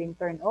nyo, pwedeng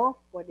turn off,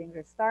 pwedeng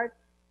restart,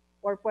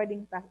 or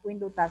pwedeng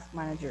window task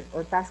manager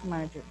or task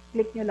manager.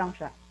 Click nyo lang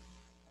siya.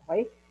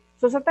 Okay?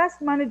 So, sa task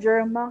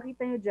manager,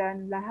 makikita nyo dyan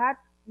lahat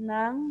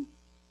ng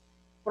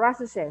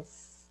processes,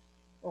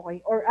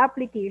 okay, or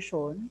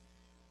application,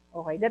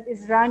 okay, that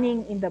is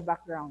running in the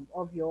background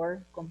of your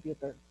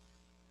computer.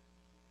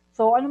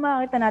 So, ano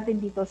makikita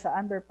natin dito sa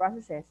under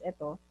processes?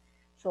 Ito.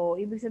 So,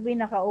 ibig sabihin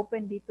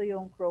naka-open dito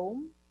yung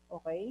Chrome,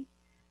 okay?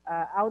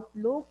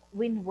 Outlook,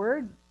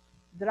 WinWord,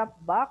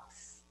 Dropbox,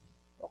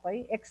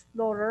 okay?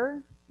 Explorer,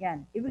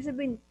 yan. Ibig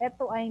sabihin,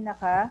 ito ay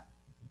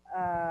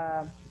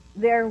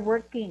they're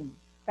working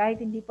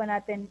kahit hindi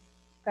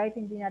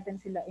natin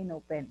sila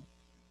in-open.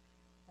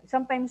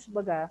 Sometimes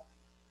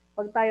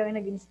pag tayo ay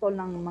nag-install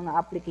ng mga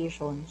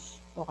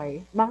applications,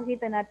 okay,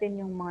 makikita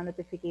natin yung mga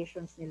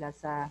notifications nila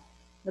sa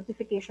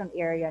notification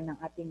area ng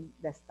ating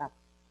desktop.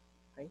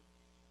 Okay?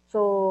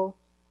 So,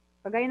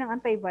 kagaya ng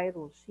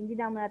antivirus, hindi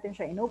naman natin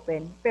siya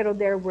in-open, pero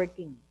they're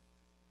working.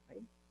 Okay?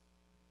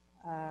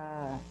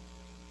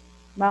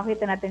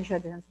 Makikita natin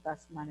siya din sa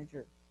task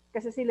manager.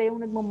 Kasi sila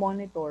yung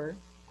nagmo-monitor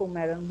kung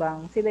meron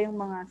bang, sila yung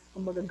mga,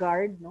 kumbaga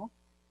guard, no?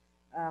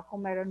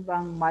 Kung meron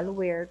bang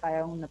malware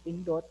tayong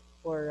napindot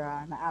or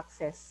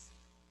na-access.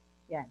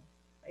 Yan.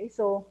 Okay?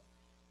 So,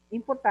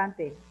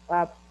 importante.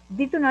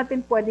 Dito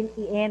natin pwedeng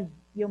i-end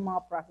yung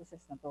mga processes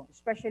na to,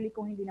 especially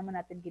kung hindi naman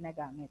natin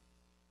ginagamit.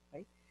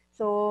 Okay?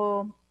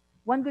 So,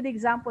 one good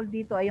example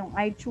dito ay yung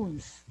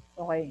iTunes.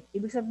 Okay?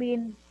 Ibig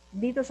sabihin,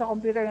 dito sa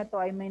computer na to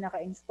ay may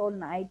naka-install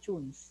na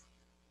iTunes.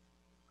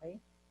 Okay?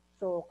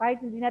 So,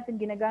 kahit hindi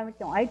natin ginagamit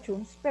yung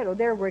iTunes, pero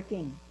they're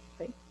working.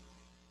 Okay?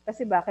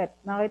 Kasi bakit?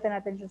 Makita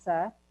natin siya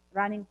sa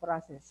running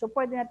process. So,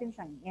 pwede natin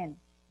siyang i-end.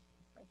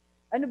 Okay?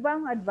 Ano ba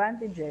ang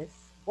advantages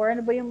or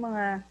ano ba yung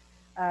mga,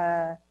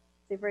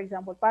 say for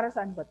example, para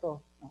saan ba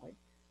to? Okay?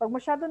 Pag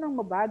masyado nang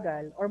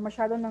mabagal or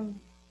masyado nang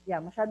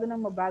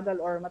mabagal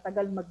or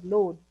matagal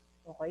mag-load,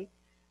 okay?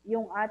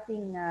 Yung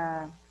ating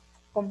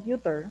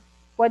computer,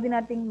 pwede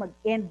nating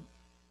mag-end.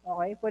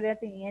 Okay? Pwede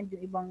nating i-end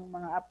yung ibang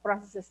mga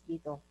processes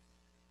dito.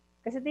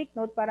 Kasi take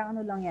note, parang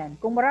ano lang yan.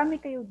 Kung marami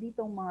kayo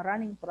ditong mga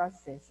running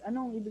processes,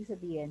 anong ibig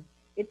sabihin?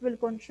 It will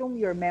consume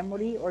your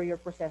memory or your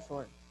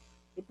processor.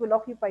 It will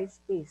occupy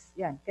space.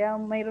 Yan. Kaya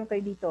mayroon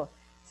kayo dito,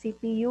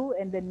 CPU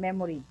and then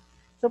memory.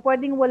 So,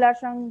 pwedeng wala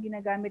siyang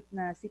ginagamit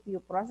na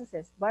CPU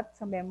processes, but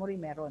sa memory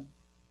meron.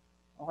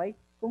 Okay?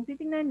 Kung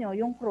titingnan nyo,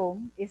 yung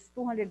Chrome is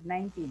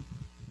 219.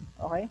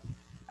 Okay?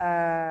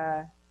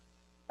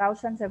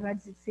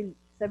 1,764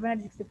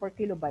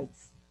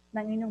 kilobytes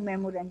ng inyong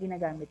memory ang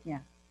ginagamit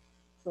niya.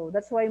 So,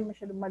 that's why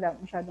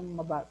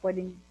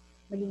pwedeng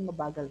maging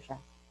mabagal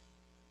siya.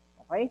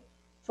 Okay?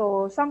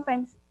 So,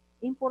 sometimes,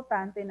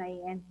 importante na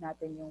i-end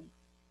natin yung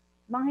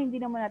mga hindi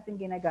naman natin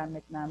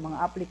ginagamit na mga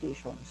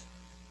applications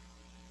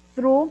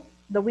through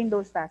the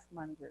Windows Task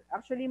Manager.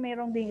 Actually,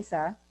 mayroong din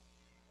isa,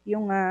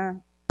 yung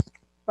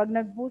pag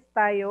nag-boot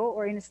tayo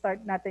or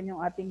in-start natin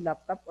yung ating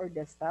laptop or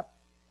desktop,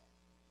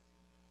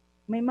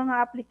 may mga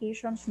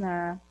applications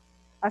na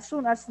as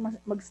soon as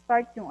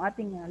mag-start yung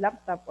ating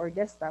laptop or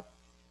desktop,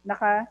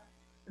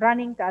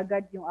 naka-running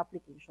kaagad yung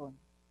application.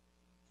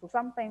 So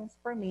sometimes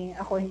for me,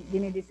 ako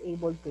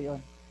dinidisable ko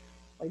yun.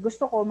 Okay,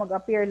 gusto ko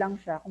mag-appear lang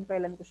siya kung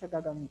kailan ko siya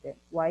gagamitin.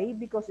 Why?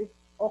 Because it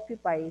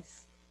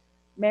occupies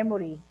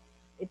memory.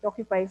 It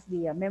occupies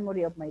the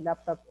memory of my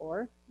laptop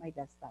or my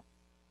desktop.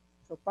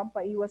 So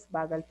pampaiwas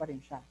bagal pa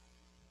rin siya.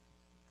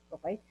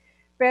 Okay?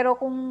 Pero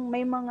kung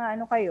may mga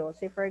ano kayo,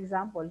 say for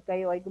example,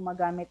 kayo ay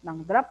gumagamit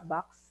ng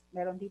Dropbox,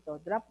 meron dito,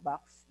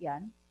 Dropbox,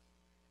 yan,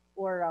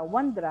 or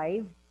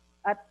OneDrive,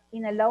 at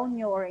inallow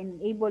nyo or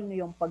enable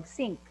nyo yung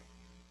pag-sync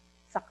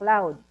sa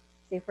cloud.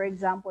 Say for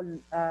example,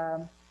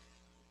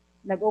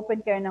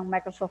 nag-open kayo ng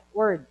Microsoft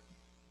Word,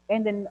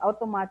 and then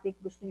automatic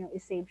gusto nyo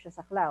i-save siya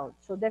sa cloud.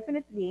 So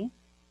definitely,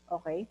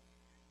 okay,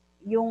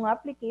 yung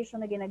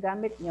application na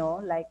ginagamit nyo,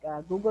 like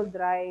Google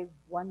Drive,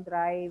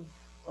 OneDrive,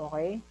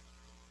 okay,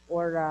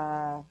 or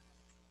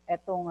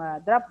etong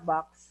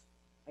Dropbox,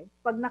 okay,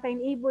 pag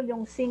naka-enable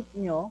yung sync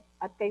nyo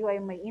at kayo ay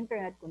may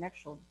internet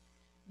connection,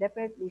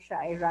 definitely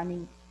siya ay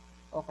running,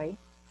 okay,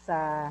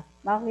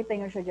 makikita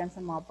nyo siya dyan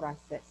sa mga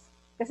process.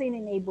 Kasi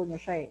in-enable nyo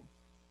siya eh.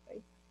 Okay?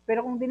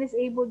 Pero kung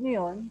dinisable nyo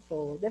yun,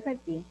 so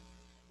definitely,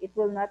 it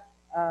will not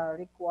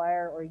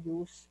require or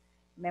use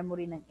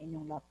memory ng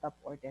inyong laptop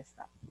or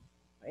desktop.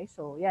 Okay?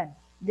 So, yan.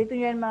 Dito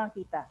nyo yan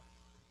makikita.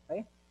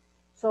 Okay?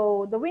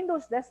 So, the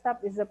Windows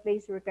desktop is a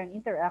place where you can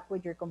interact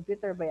with your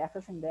computer by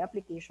accessing the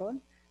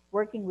application,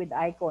 working with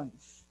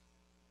icons.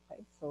 Okay?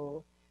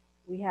 So,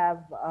 we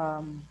have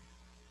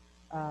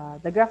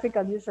the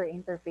graphical user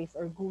interface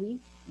or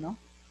GUI, no?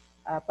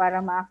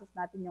 Para ma-access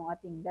natin yung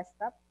ating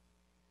desktop.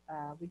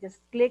 We just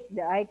click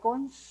the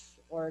icons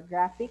or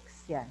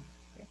graphics, yan.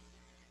 Okay?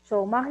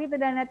 So, makikita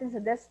na natin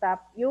sa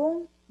desktop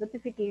yung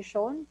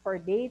notification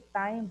for date,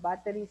 time,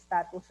 battery,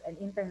 status, and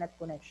internet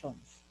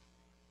connections.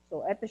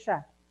 So, eto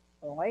siya.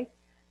 Okay?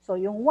 So,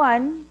 yung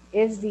 1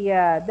 is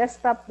the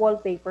desktop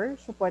wallpaper.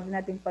 So, pwede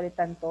natin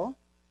palitan to.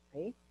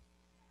 Okay?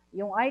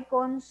 Yung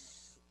icons,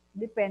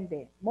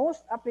 depende.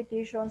 Most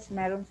applications,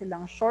 meron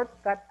silang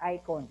shortcut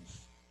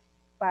icons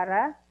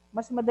para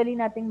mas madali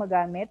nating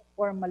magamit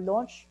or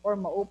ma-launch or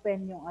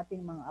ma-open yung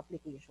ating mga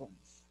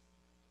applications.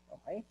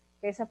 Okay?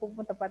 Kaysa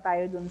pupunta pa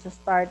tayo dun sa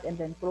start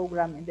and then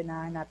program and then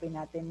hahanapin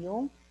natin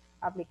yung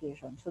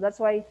application. So, that's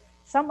why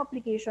some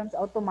applications,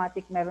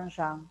 automatic meron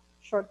siyang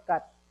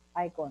shortcut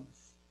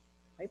icons.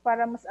 Okay?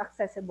 Para mas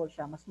accessible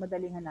siya, mas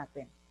madaling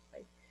hanapin.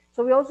 Okay?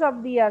 So we also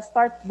have the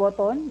start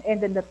button and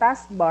then the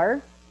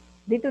taskbar.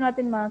 Dito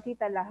natin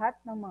makikita lahat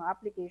ng mga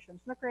applications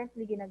na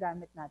currently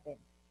ginagamit natin.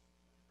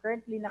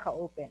 Currently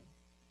naka-open.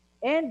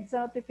 And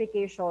sa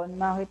notification,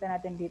 makikita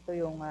natin dito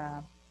yung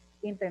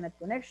internet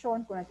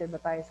connection, connected ba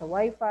tayo sa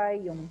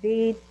Wi-Fi, yung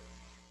date,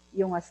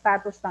 yung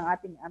status ng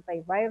ating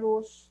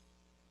antivirus,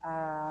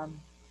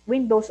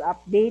 Windows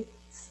update,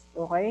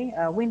 okay?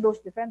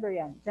 Windows Defender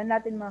yan. Diyan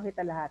natin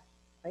makita lahat.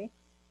 Okay?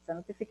 Sa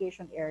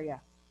notification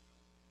area.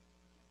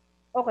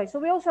 Okay,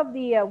 so we also have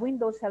the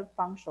Windows Help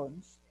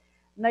Functions.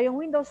 Na yung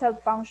Windows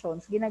Help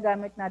Functions,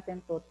 ginagamit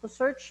natin to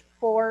search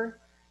for,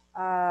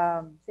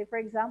 say for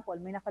example,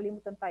 may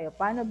nakalimutan tayo.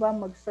 Paano ba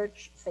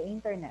mag-search sa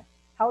internet?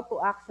 How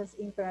to access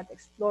Internet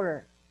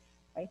Explorer?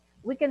 Okay?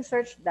 We can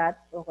search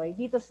that, okay,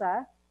 dito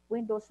sa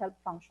Windows Help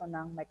Function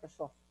ng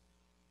Microsoft.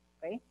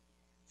 Okay?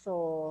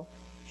 So,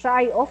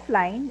 siya ay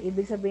offline,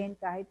 ibig sabihin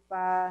kahit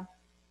pa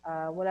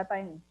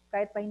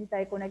kahit pa hindi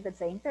tayo connected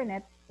sa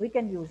internet, we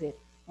can use it.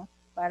 No?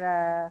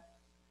 Para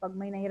pag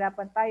may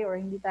nahirapan tayo or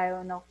hindi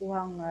tayo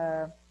nakuhang,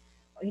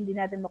 hindi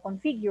natin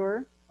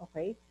ma-configure,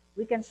 okay,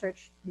 we can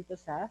search dito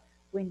sa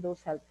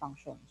Windows Help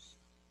Functions.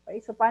 Okay,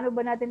 so paano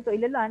ba natin to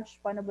ila-launch?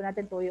 Paano ba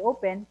natin to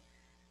i-open?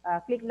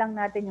 Click lang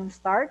natin yung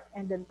start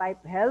and then type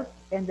help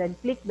and then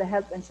click the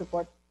help and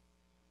support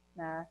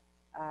na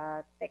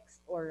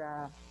text or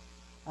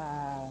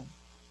uh,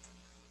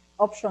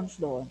 options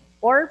doon.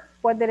 Or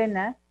pwede rin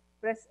na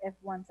press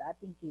F1 sa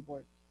ating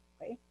keyboard.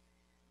 Okay?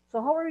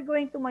 So how are we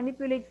going to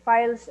manipulate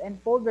files and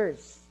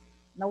folders?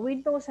 Now,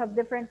 Windows have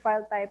different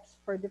file types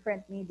for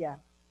different media.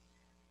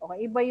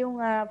 Okay, iba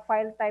yung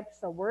file type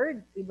sa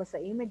Word, iba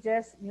sa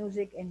images,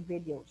 music, and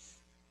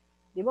videos.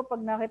 Di ba pag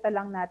nakita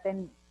lang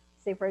natin,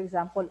 say for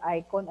example,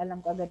 icon,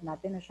 alam kagad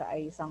natin na siya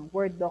ay isang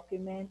Word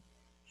document,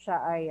 siya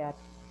ay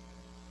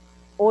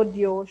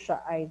audio,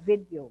 siya ay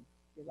video.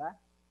 Di ba?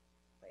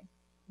 Okay.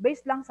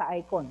 Based lang sa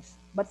icons.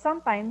 But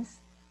sometimes,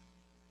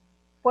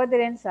 pwede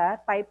rin sa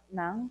type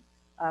ng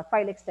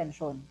file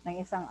extension ng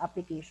isang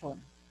application.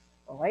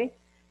 Okay?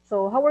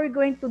 So, how are we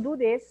going to do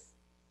this?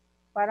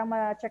 Para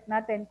ma-check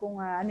natin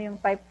kung ano yung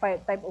type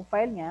of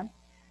file niya,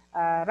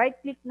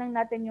 right-click lang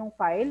natin yung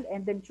file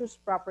and then choose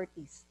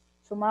properties.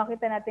 So,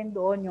 makikita natin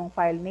doon yung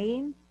file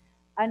name,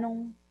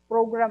 anong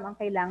program ang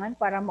kailangan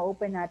para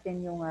ma-open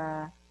natin yung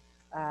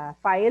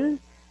file,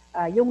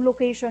 yung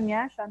location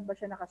niya, saan ba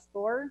siya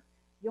nakastore,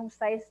 yung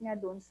size niya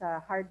doon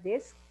sa hard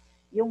disk,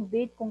 yung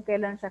date kung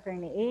kailan siya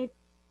create,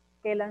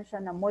 kailan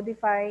siya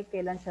na-modify,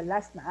 kailan siya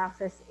last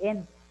na-access,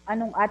 and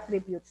anong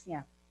attributes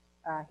niya.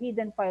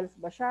 Hidden files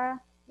ba siya?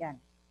 Yan.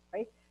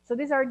 Okay? So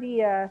these are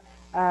the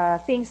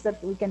things that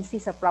we can see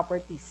sa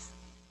properties.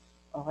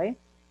 Okay?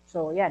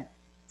 So yan.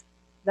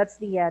 That's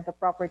the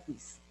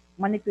properties.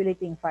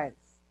 Manipulating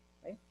files.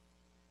 Okay?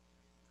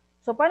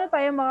 So paano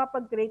tayo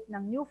makapag-create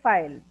ng new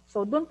file?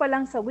 So doon pa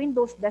lang sa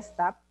Windows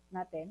desktop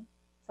natin,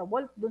 sa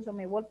doon sa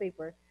may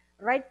wallpaper,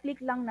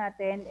 right-click lang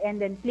natin and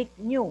then click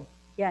new.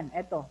 Yan,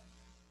 eto.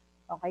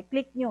 Okay,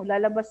 click new.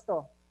 Lalabas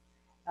to.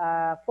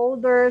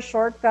 Folder,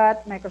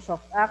 shortcut,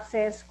 Microsoft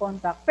Access,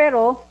 contact.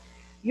 Pero,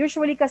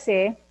 usually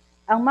kasi,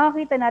 ang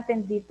makikita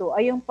natin dito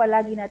ay yung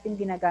palagi natin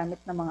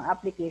ginagamit ng mga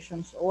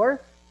applications or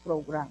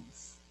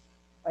programs.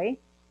 Okay?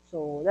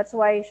 So, that's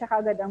why siya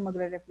kagad ang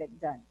magre-reflect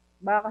dyan.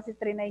 Baka kasi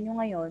trinay nyo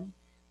ngayon,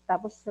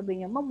 tapos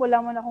sabihin nyo, ma'am, wala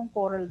man akong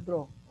Corel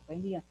Draw. Okay,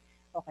 hindi yan.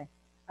 Okay.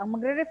 Ang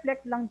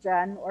magre-reflect lang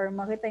dyan or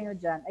makita nyo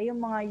dyan ay yung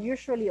mga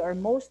usually or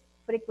most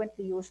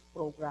frequently used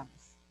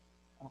programs.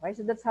 Okay?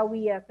 So, that's how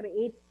we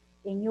create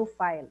a new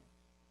file.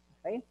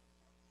 Okay?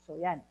 So,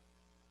 yan.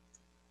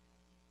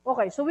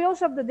 Okay, so we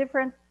also have the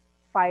different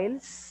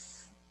files,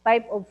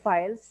 type of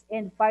files,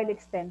 and file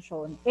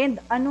extension, and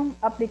anong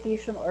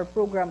application or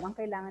program ang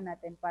kailangan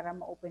natin para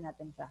ma-open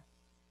natin siya.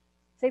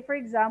 Say for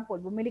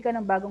example, bumili ka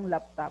ng bagong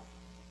laptop.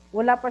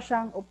 Wala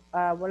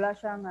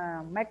siyang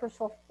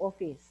Microsoft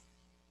Office.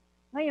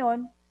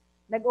 Ngayon,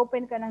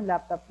 nag-open ka ng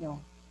laptop nyo.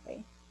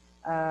 Okay?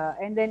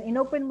 And then,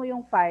 inopen mo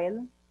yung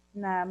file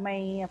na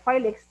may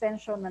file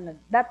extension na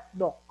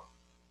 .doc.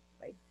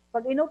 Okay?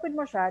 Pag inopen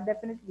mo siya,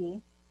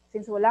 definitely,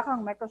 since wala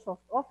kang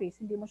Microsoft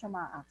Office, hindi mo siya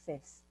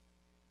ma-access.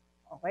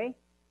 Okay?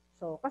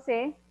 So,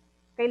 kasi,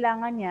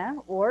 kailangan niya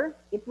or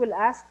it will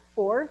ask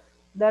for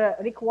the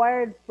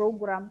required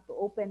program to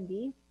open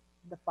the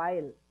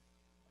file.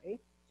 Okay?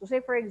 So,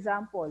 say for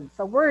example,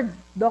 sa Word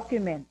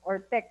document or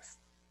text,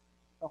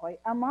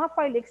 okay, ang mga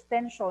file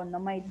extension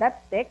na may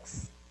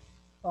 .text,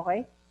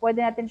 okay,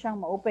 pwede natin siyang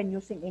ma-open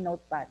using a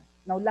notepad.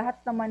 Now, lahat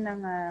naman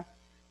ng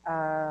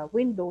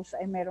Windows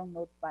ay merong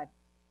notepad.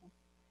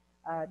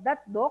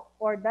 .doc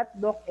or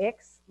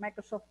 .docx,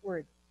 Microsoft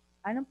Word.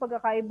 Anong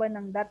pagkakaiba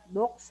ng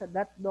 .doc sa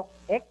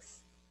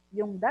 .docx?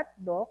 Yung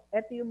 .doc,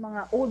 ito yung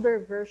mga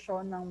older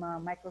version ng mga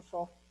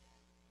Microsoft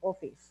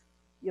Office.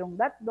 Yung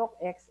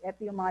 .docx, ito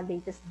yung mga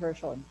latest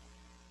version.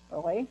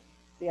 Okay?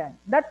 So yan.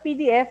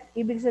 .pdf,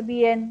 ibig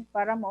sabihin,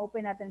 para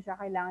ma-open natin siya,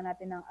 kailangan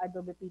natin ng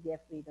Adobe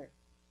PDF Reader.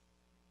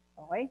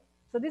 Okay?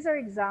 So these are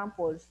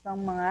examples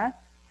ng mga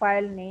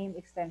file name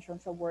extension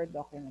sa Word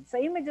document.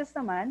 Sa images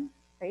naman,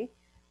 okay,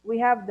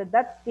 we have the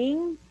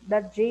 .ting,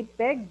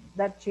 .jpeg,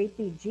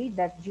 .jpg,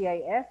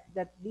 .gif,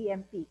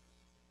 .bmp.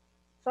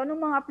 So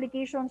anong mga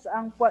applications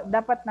ang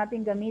dapat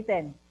natin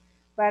gamitin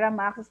para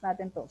ma-access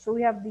natin to? So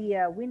we have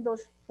the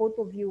Windows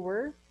Photo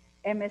Viewer,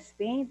 MS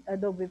Paint,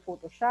 Adobe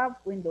Photoshop,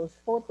 Windows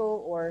Photo,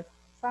 or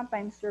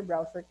sometimes your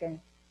browser can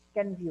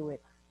view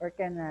it or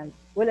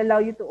will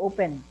allow you to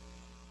open,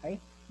 okay,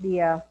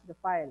 the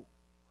file.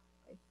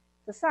 Okay.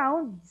 The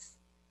sounds,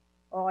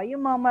 okay,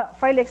 yung mga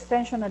file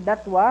extension na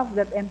 .wav,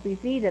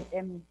 .mp3,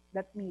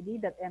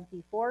 .midi,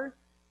 .mp4,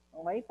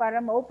 okay,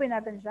 para ma-open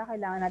natin siya,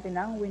 kailangan natin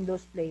ng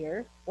Windows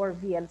Player or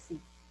VLC.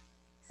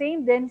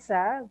 Same din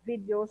sa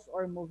videos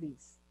or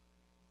movies.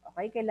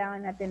 Okay,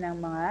 kailangan natin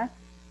ng mga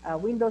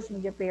Windows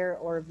Media Player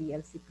or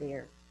VLC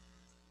player.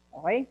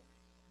 Okay?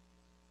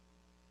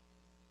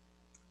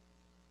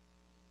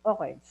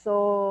 Okay,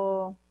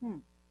 so,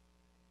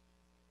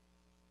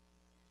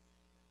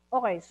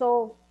 okay,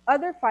 so,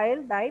 other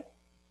file type,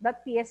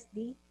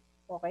 .psd,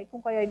 okay, kung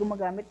kayo ay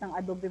gumagamit ng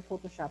Adobe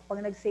Photoshop, pag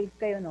nag-save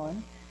kayo nun,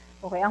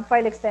 okay, ang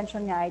file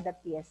extension niya ay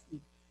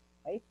 .psd.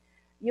 Okay?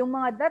 Yung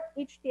mga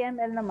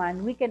 .html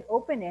naman, we can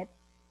open it,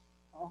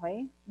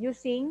 okay,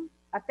 using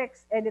a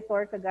text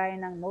editor kagaya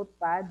ng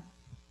Notepad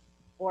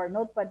or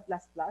Notepad++.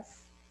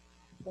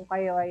 Kung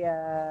kayo ay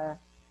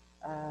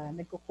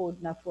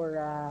nagko-code na for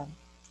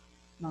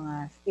mga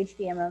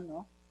HTML,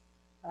 no?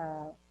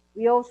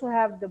 We also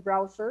have the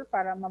browser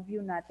para ma-view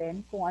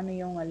natin kung ano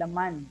yung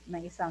laman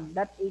ng isang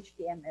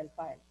 .html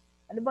file.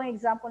 Ano bang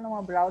example ng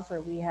mga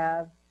browser? We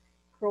have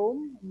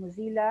Chrome,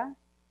 Mozilla,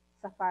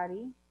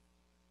 Safari.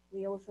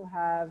 We also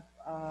have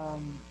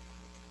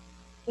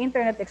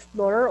Internet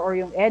Explorer or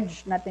yung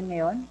Edge natin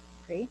ngayon.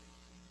 Okay?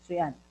 So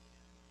yan.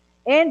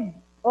 And,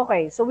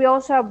 okay, so we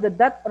also have the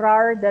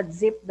 .rar,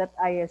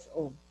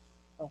 .zip.iso.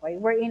 Okay?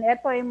 Wherein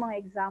ito ay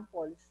mga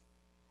examples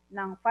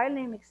ng file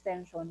name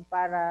extension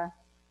para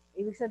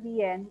ibig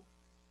sabihin,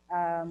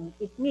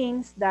 it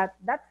means that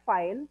that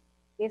file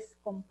is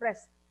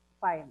compressed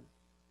file.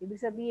 Ibig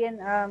sabihin,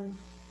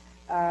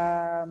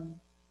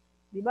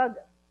 di ba,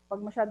 pag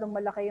masyadong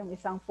malaki yung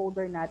isang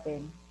folder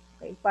natin,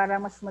 okay,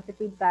 para mas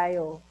matipid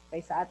tayo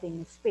kay sa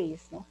ating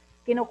space, no,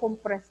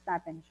 kinocompress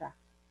natin siya.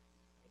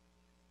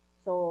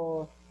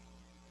 So,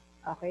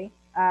 okay,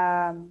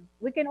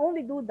 we can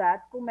only do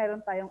that kung meron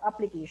tayong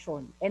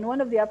application. And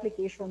one of the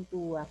application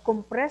to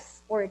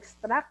compress or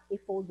extract a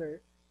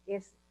folder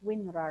is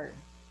WinRAR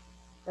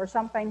or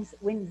sometimes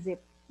WinZip.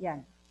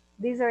 Yan.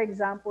 These are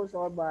examples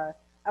of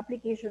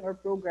application or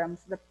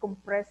programs that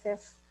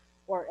compresses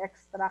or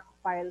extract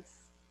files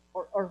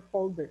or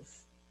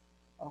folders.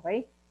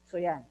 Okay? So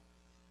yan.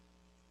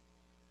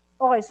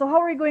 Okay, so how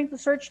are we going to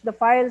search the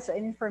files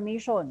and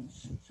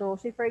informations? So,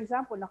 say for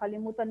example,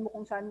 nakalimutan mo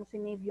kung saan mo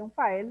sinave yung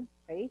file,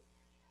 okay?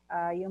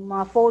 Yung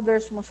mga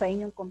folders mo sa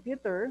inyong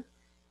computer,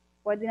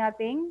 pwede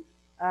nating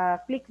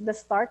click the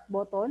start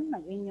button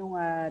ng inyong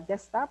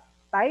desktop,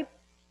 type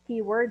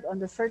keyword on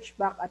the search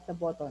box at the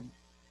bottom.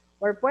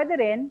 Or pwede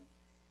rin,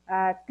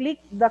 click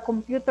the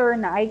computer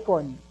na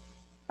icon.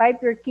 Type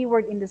your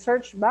keyword in the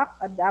search box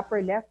at the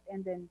upper left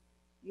and then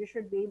you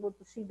should be able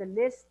to see the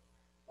list,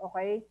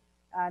 okay,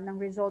 ng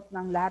result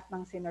ng lahat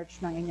ng sinearch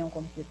ng inyong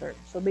computer.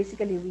 So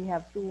basically, we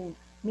have two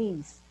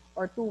means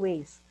or two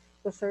ways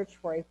to search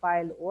for a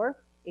file or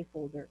a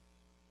folder.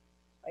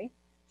 Okay?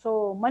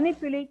 So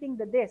manipulating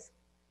the disk.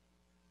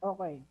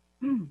 Okay.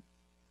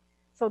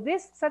 So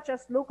disks such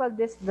as local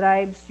disk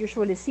drives,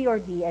 usually C or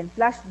D, and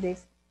flash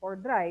disk or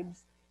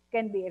drives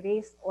can be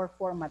erased or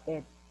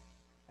formatted.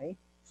 Okay?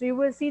 So you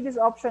will see this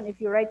option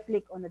if you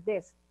right-click on the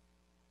disk.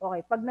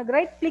 Okay, pag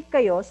nag-right-click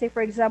kayo, say for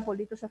example,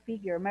 dito sa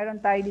figure,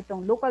 meron tayo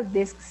ditong local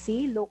disk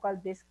C, local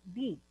disk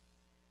D.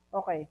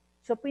 Okay,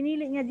 so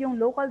pinili niya yung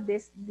local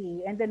disk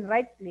D and then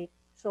right-click.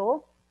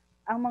 So,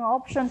 ang mga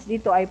options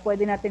dito ay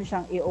pwede natin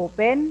siyang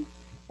i-open,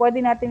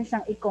 pwede natin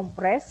siyang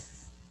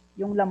i-compress,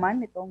 yung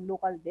laman nitong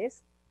local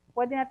disk,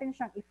 pwede natin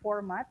siyang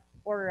i-format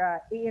or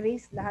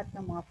i-erase lahat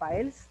ng mga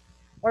files,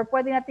 or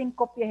pwede natin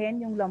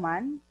kopyahin yung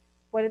laman,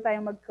 pwede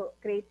tayong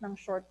mag-create ng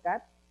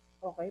shortcut,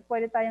 okay,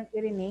 pwede tayong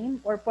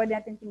i-rename or pwede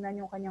natin tingnan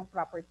yung kanyang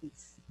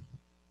properties.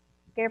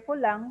 Careful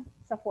lang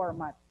sa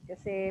format.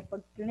 Kasi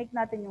pag click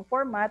natin yung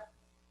format,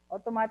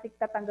 automatic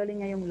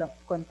tatanggalin niya yung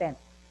content.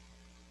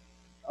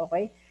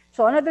 Okay?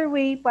 So another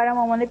way para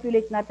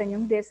ma-manipulate natin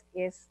yung disk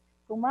is,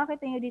 kung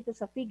makita niyo dito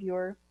sa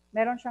figure,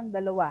 meron siyang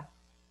dalawa.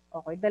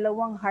 Okay?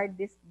 Dalawang hard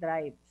disk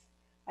drives.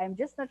 I'm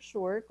just not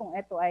sure kung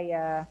ito ay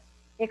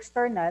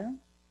external.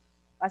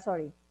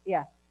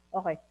 Yeah.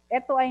 Okay.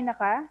 Ito ay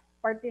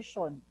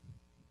naka-partition.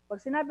 Pag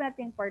sinabi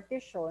natin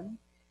partition,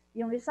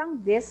 yung isang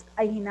disk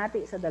ay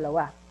hinati sa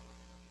dalawa.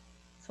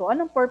 So,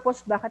 anong purpose?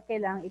 Bakit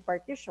kailangang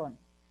i-partition?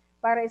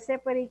 Para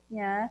i-separate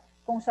niya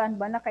kung saan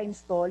ba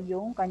naka-install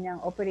yung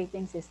kanyang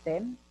operating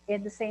system.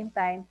 At the same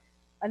time,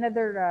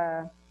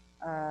 another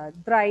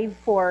drive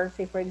for,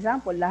 say for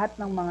example, lahat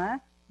ng mga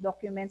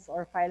documents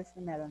or files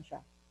na meron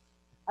siya.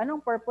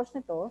 Anong purpose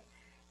nito?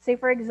 Say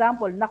for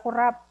example,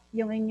 nakorrupt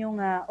yung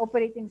inyong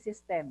operating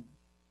system.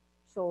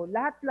 So,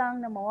 lahat lang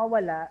na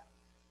mawawala,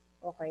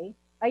 okay,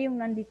 ay yung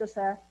nandito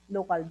sa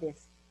local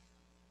disk.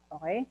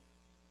 Okay?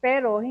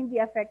 Pero hindi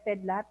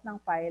affected lahat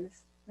ng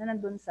files na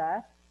nandun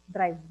sa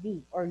drive D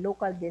or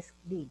local disk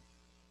D.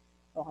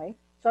 Okay?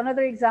 So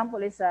another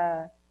example is,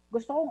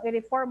 gusto kong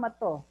i-reformat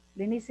to.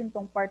 Linisin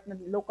tong part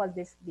ng local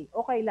disk D.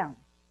 Okay lang.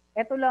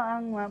 Ito lang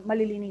ang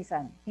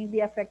malilinisan.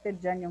 Hindi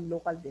affected dyan yung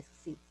local disk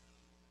C.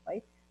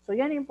 Okay? So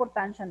yan ang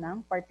importansya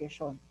ng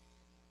partition.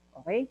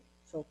 Okay?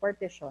 So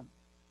partition.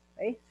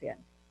 Okay? So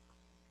yan.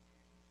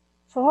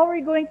 So how are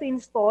we going to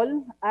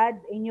install, add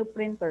a new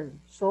printer?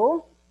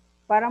 So,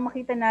 para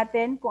makita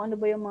natin kung ano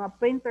ba yung mga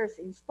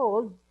printers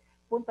installed,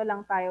 punta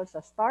lang tayo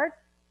sa Start,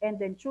 and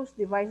then choose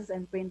Devices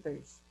and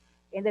Printers.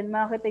 And then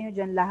makikita nyo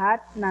dyan lahat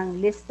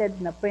ng listed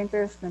na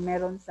printers na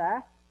meron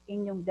sa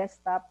inyong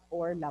desktop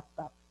or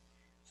laptop.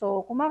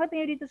 So, kung makikita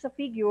nyo dito sa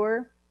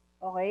figure,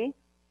 okay,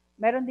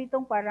 meron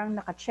ditong parang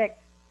naka-check.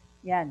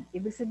 Yan.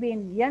 Ibig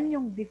sabihin, yan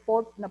yung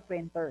default na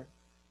printer.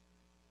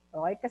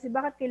 Okay? Kasi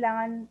bakit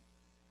kailangan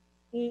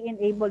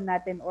i-enable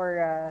natin or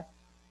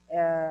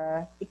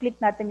i-click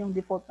natin yung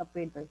default na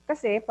printer?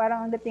 Kasi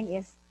parang ang dating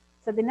is,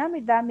 sa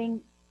dinami-daming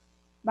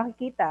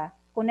makikita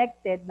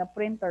connected na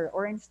printer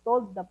or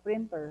installed na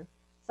printer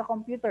sa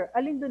computer,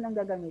 alin dun ang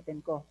gagamitin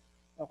ko?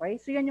 Okay?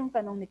 So, yan yung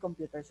tanong ni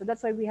computer. So,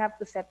 that's why we have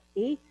to set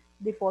a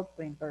default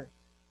printer.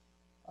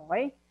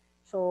 Okay?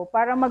 So,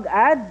 para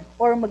mag-add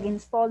or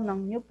mag-install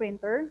ng new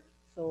printer,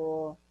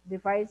 so,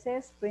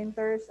 devices,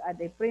 printers, add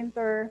a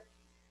printer,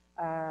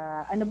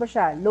 ano ba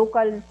siya?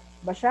 Local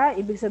ba siya?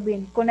 Ibig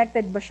sabihin,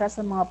 connected ba siya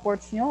sa mga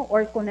ports nyo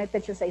or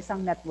connected siya sa isang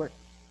network?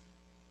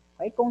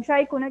 Okay? Kung siya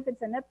ay connected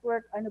sa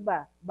network, ano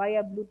ba? Via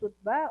Bluetooth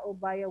ba o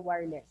via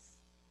wireless?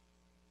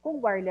 Kung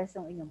wireless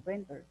yung inyong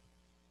printer.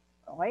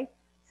 Okay?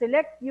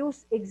 Select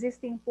use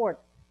existing port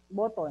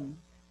button.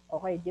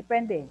 Okay,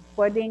 depende.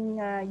 Pwedeng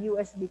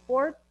USB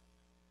port,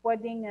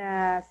 pwedeng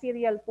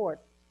serial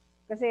port.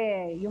 Kasi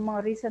yung mga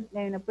recent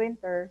ngayon na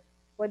printer,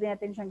 pwede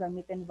natin siyang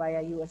gamitin via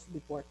USB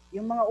port.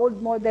 Yung mga old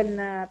model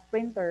na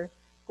printer,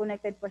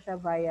 connected pa siya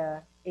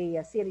via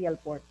a serial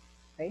port.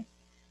 Okay?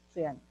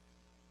 So yan.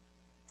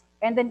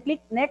 And then click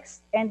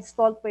next and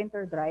install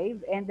printer drive.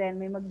 And then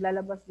may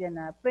maglalabas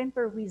dyan na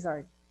printer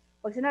wizard.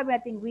 Pag sinabi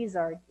natin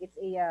wizard, it's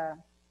a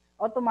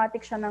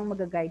automatic siya nang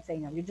mag-guide sa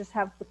inyo. You just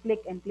have to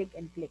click and click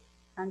and click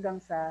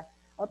hanggang sa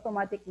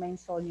automatic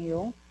ma-install nyo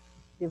yung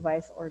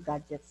device or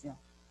gadgets nyo.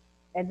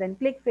 And then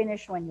click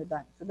finish when you're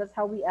done. So that's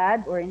how we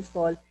add or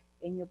install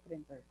a new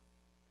printer.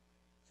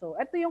 So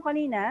ito yung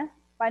kanina,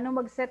 paano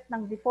mag-set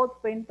ng default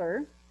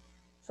printer.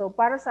 So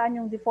para saan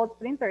yung default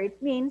printer?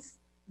 It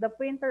means the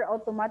printer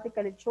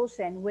automatically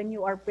chosen when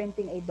you are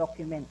printing a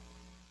document.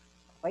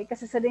 Okay?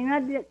 Kasi sa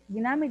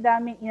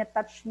dinami-daming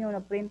in-attach nyo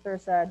na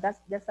printer sa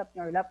desktop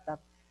nyo or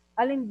laptop,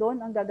 alin doon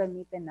ang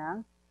gagamitin ng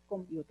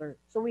computer.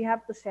 So we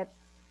have to set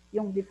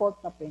yung default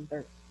na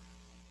printer.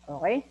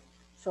 Okay?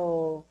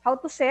 So how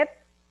to set?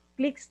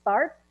 Click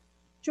start,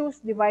 choose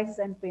devices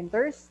and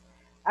printers.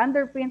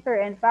 Under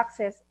printer and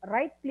faxes,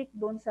 right-click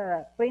doon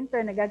sa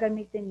printer na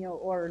gagamitin nyo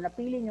or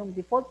napili yung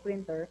default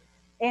printer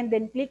and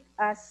then click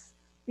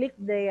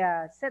the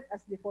set as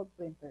default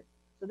printer.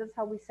 So that's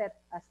how we set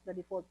as the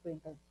default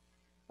printer.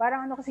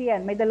 Parang ano kasi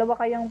yan, may dalawa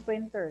kayong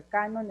printer,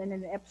 Canon and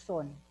an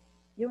Epson.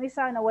 Yung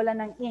isa nawala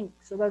ng ink,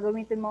 so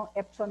gagamitin mo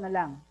Epson na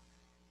lang.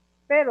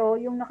 Pero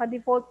yung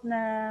naka-default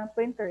na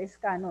printer is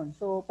Canon.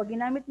 So pag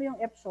ginamit mo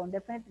yung Epson,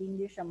 definitely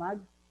hindi siya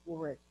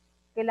mag-work.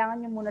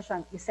 Kailangan nyo muna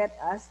siyang i-set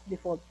as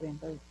default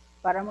printer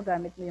para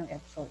magamit mo yung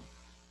Epson.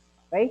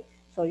 Okay?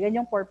 So yan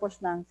yung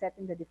purpose ng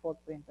setting the default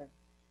printer.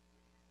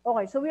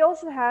 Okay, so we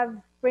also have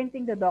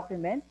printing the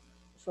document.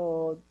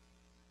 So,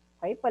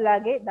 okay,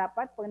 palagi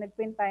dapat pag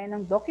nag-print tayo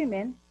ng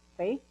document,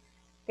 okay,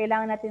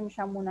 kailangan natin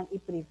siya munang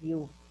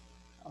i-preview.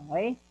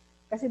 Okay?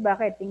 Kasi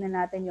bakit? Tingnan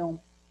natin yung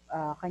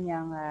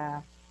kanyang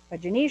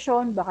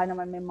pagination, baka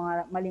naman may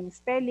mga maling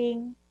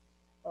spelling,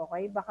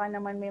 okay, baka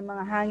naman may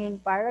mga hanging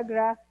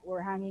paragraph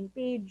or hanging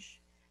page,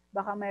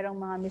 baka mayroong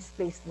mga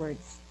misplaced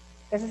words.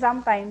 Kasi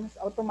sometimes,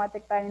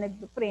 automatic tayo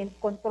nag-print,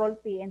 Control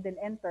P and then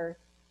Enter,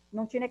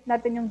 nung chinek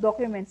natin yung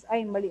documents,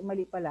 ay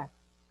mali-mali pala.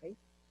 Okay?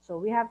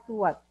 So we have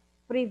to what?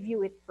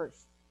 Preview it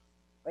first.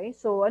 Okay?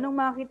 So anong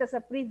makikita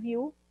sa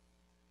preview?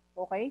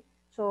 Okay?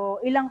 So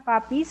ilang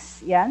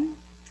copies? Yan.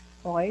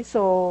 Okay?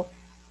 So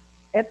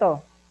eto.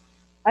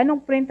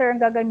 Anong printer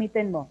ang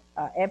gagamitin mo?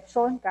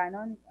 Epson,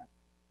 Canon?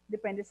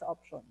 Depende sa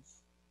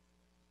options.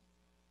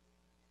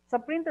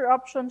 Sa printer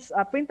options,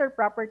 printer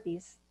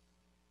properties,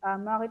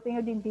 makikita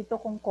nyo din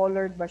dito kung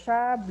colored ba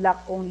siya,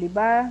 black only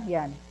ba,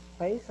 yan.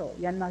 Okay, so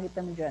yan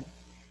makita mo dyan.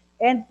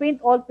 And print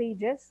all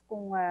pages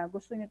kung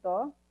gusto nyo to.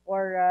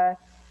 Or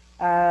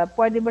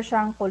pwede ba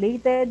siyang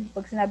collated?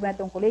 Pag sinabi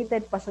natin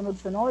collated,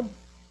 pasunod-sunod.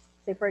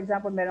 Say for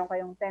example, meron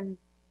kayong 10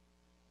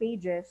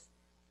 pages,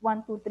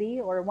 1, 2, 3,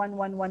 or 1,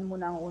 1, 1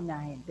 muna ang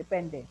unahin.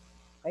 Depende.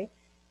 Okay?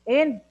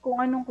 And kung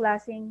anong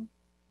klaseng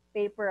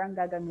paper ang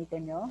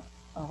gagamitin nyo.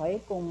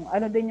 Okay? Kung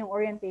ano din yung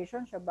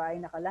orientation, siya ba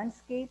ay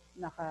naka-landscape,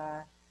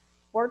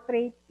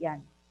 naka-portrait,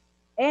 yan.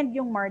 And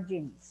yung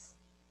margins.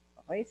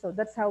 Okay, so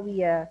that's how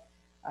we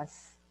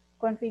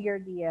configure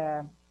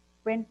the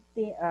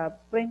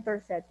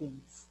printer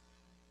settings.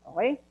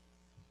 Okay,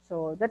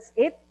 so that's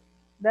it.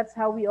 That's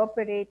how we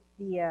operate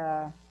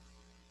the,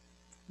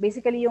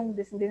 basically yung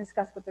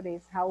discuss ko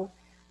today is how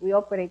we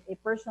operate a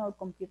personal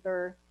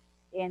computer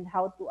and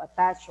how to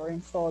attach or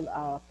install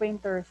a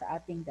printer sa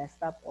ating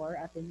desktop or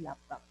ating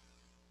laptop.